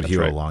you go. That's what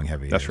Hero Long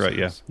Heavy. That's is. right.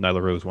 Yeah,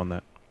 Nyla Rose won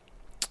that.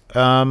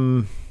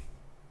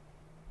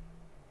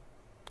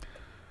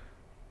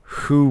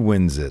 Who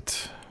wins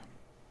it?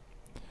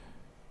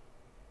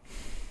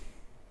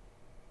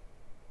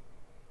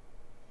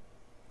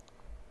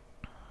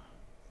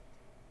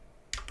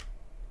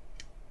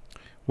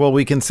 Well,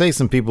 we can say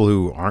some people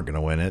who aren't going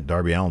to win it.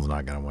 Darby Allin's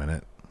not going to win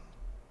it.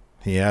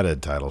 He had a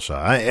title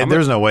shot.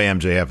 There's no way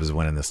MJF is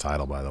winning this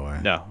title, by the way.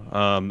 No.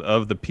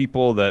 Of the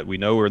people that we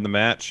know are in the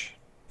match,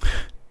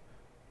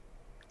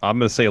 I'm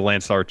going to say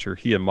Lance Archer.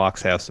 He and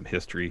Mox have some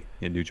history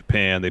in New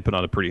Japan. They put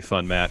on a pretty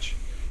fun match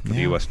for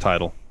the U.S.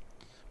 title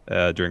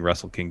during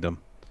Wrestle Kingdom.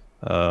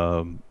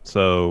 And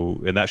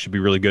that should be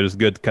really good. It's a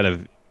good kind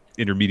of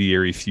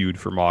intermediary feud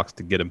for Mox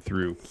to get him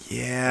through.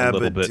 Yeah,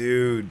 but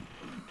dude,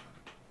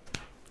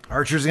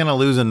 Archer's going to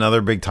lose another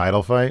big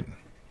title fight.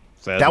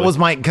 Sadly. That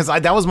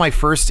was my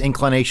first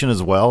inclination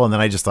as well, and then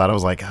I just thought, I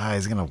was like,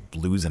 he's gonna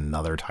lose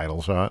another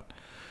title shot.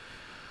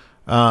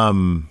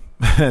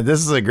 This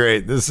is a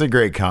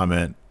great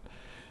comment.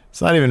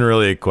 It's not even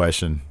really a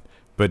question,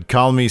 but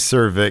Call Me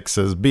Sir Vic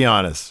says, be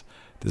honest,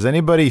 does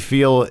anybody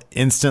feel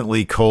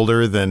instantly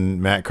colder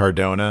than Matt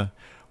Cardona?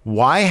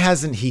 Why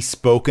hasn't he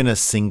spoken a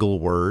single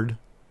word?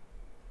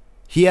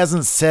 He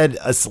hasn't said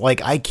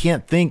I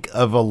can't think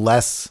of a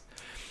less.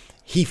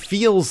 He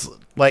feels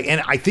like,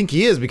 and I think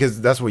he is,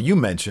 because that's what you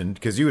mentioned,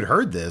 because you had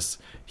heard this.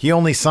 He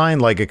only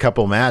signed like a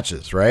couple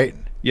matches, right?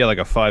 Yeah, like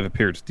a 5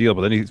 appearance deal,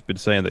 but then he's been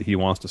saying that he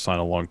wants to sign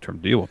a long-term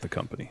deal with the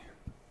company.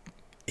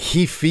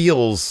 He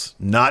feels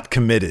not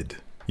committed.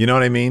 You know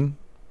what I mean?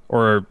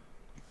 Or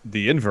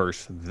the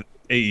inverse,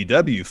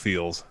 AEW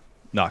feels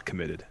not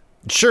committed.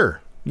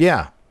 Sure.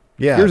 Yeah.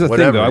 Yeah. Here's the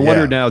thing, though. I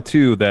wonder now,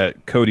 too,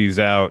 that Cody's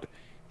out.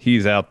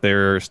 He's out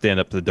there, stand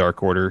up to the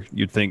Dark Order.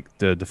 You'd think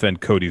to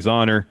defend Cody's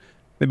honor.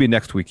 Maybe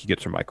next week he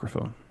gets a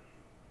microphone.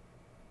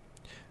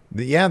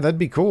 Yeah, that'd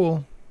be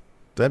cool.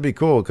 That'd be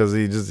cool, because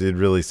it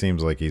really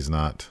seems like he's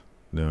not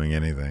doing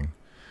anything.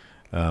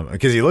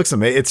 Because he looks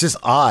amazing. It's just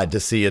odd to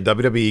see a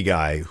WWE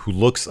guy who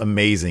looks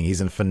amazing. He's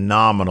in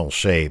phenomenal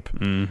shape.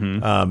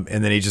 Mm-hmm.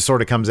 And then he just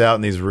sort of comes out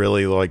in these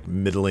really like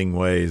middling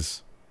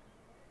ways.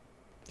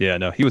 Yeah,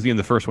 no, he was even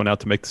the first one out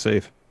to make the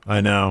save.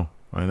 I know.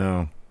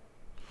 All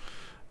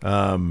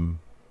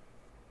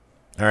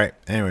right.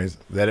 Anyways, is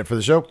that it for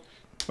the show?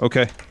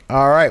 Okay.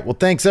 All right. Well,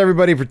 thanks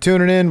everybody for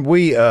tuning in.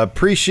 We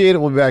appreciate it.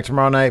 We'll be back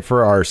tomorrow night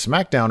for our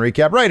SmackDown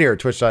recap right here at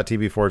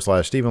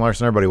twitch.tv/Steven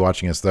Larson. Everybody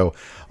watching us, though,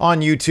 on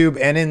YouTube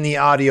and in the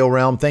audio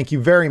realm, thank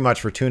you very much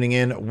for tuning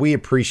in. We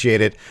appreciate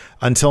it.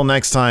 Until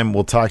next time,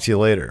 we'll talk to you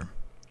later.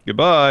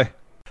 Goodbye.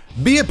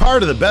 Be a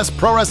part of the best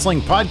pro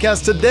wrestling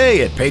podcast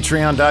today at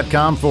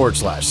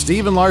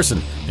patreon.com/Steven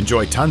Larson.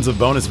 Enjoy tons of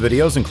bonus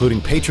videos,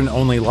 including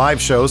patron-only live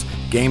shows,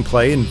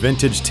 gameplay, and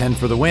vintage 10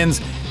 for the wins,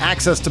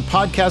 access to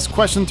podcast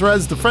question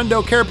threads, the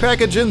Friendo Care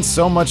package, and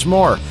so much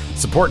more.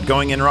 Support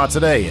Going In Raw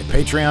today at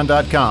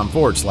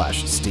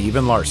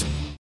patreon.com/Steven Larson.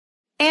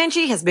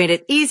 Angie has made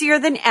it easier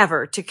than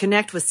ever to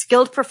connect with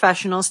skilled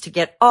professionals to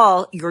get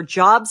all your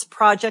jobs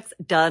projects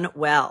done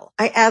well.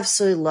 I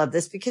absolutely love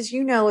this because,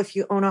 if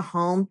you own a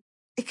home,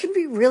 it can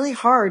be really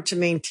hard to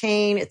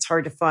maintain. It's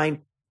hard to find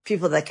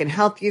people that can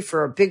help you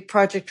for a big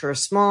project or a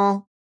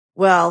small.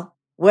 Well,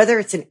 whether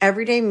it's in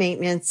everyday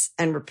maintenance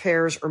and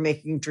repairs or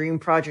making dream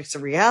projects a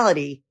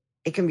reality,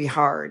 it can be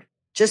hard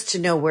just to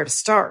know where to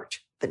start.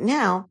 But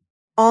now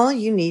all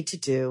you need to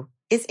do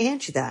is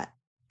Angie that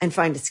and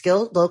find a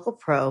skilled local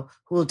pro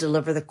who will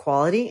deliver the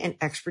quality and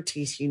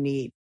expertise you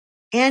need.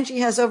 Angie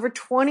has over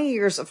 20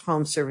 years of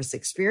home service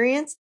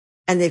experience,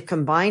 and they've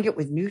combined it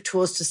with new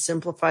tools to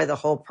simplify the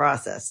whole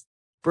process.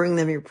 Bring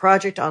them your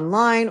project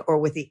online or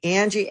with the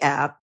Angie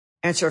app,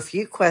 answer a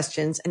few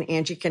questions, and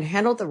Angie can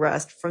handle the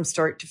rest from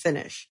start to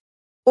finish.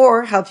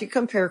 Or help you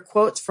compare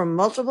quotes from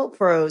multiple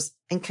pros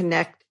and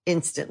connect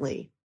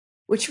instantly.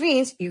 Which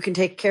means you can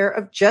take care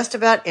of just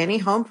about any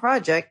home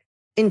project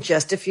in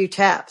just a few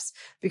taps.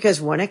 Because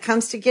when it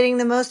comes to getting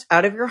the most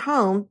out of your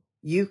home,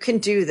 you can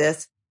do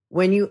this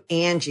when you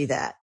Angie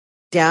that.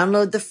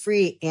 Download the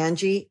free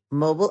Angie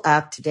mobile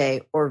app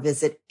today or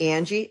visit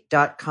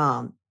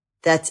Angie.com.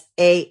 That's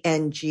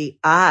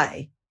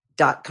ANGI.com.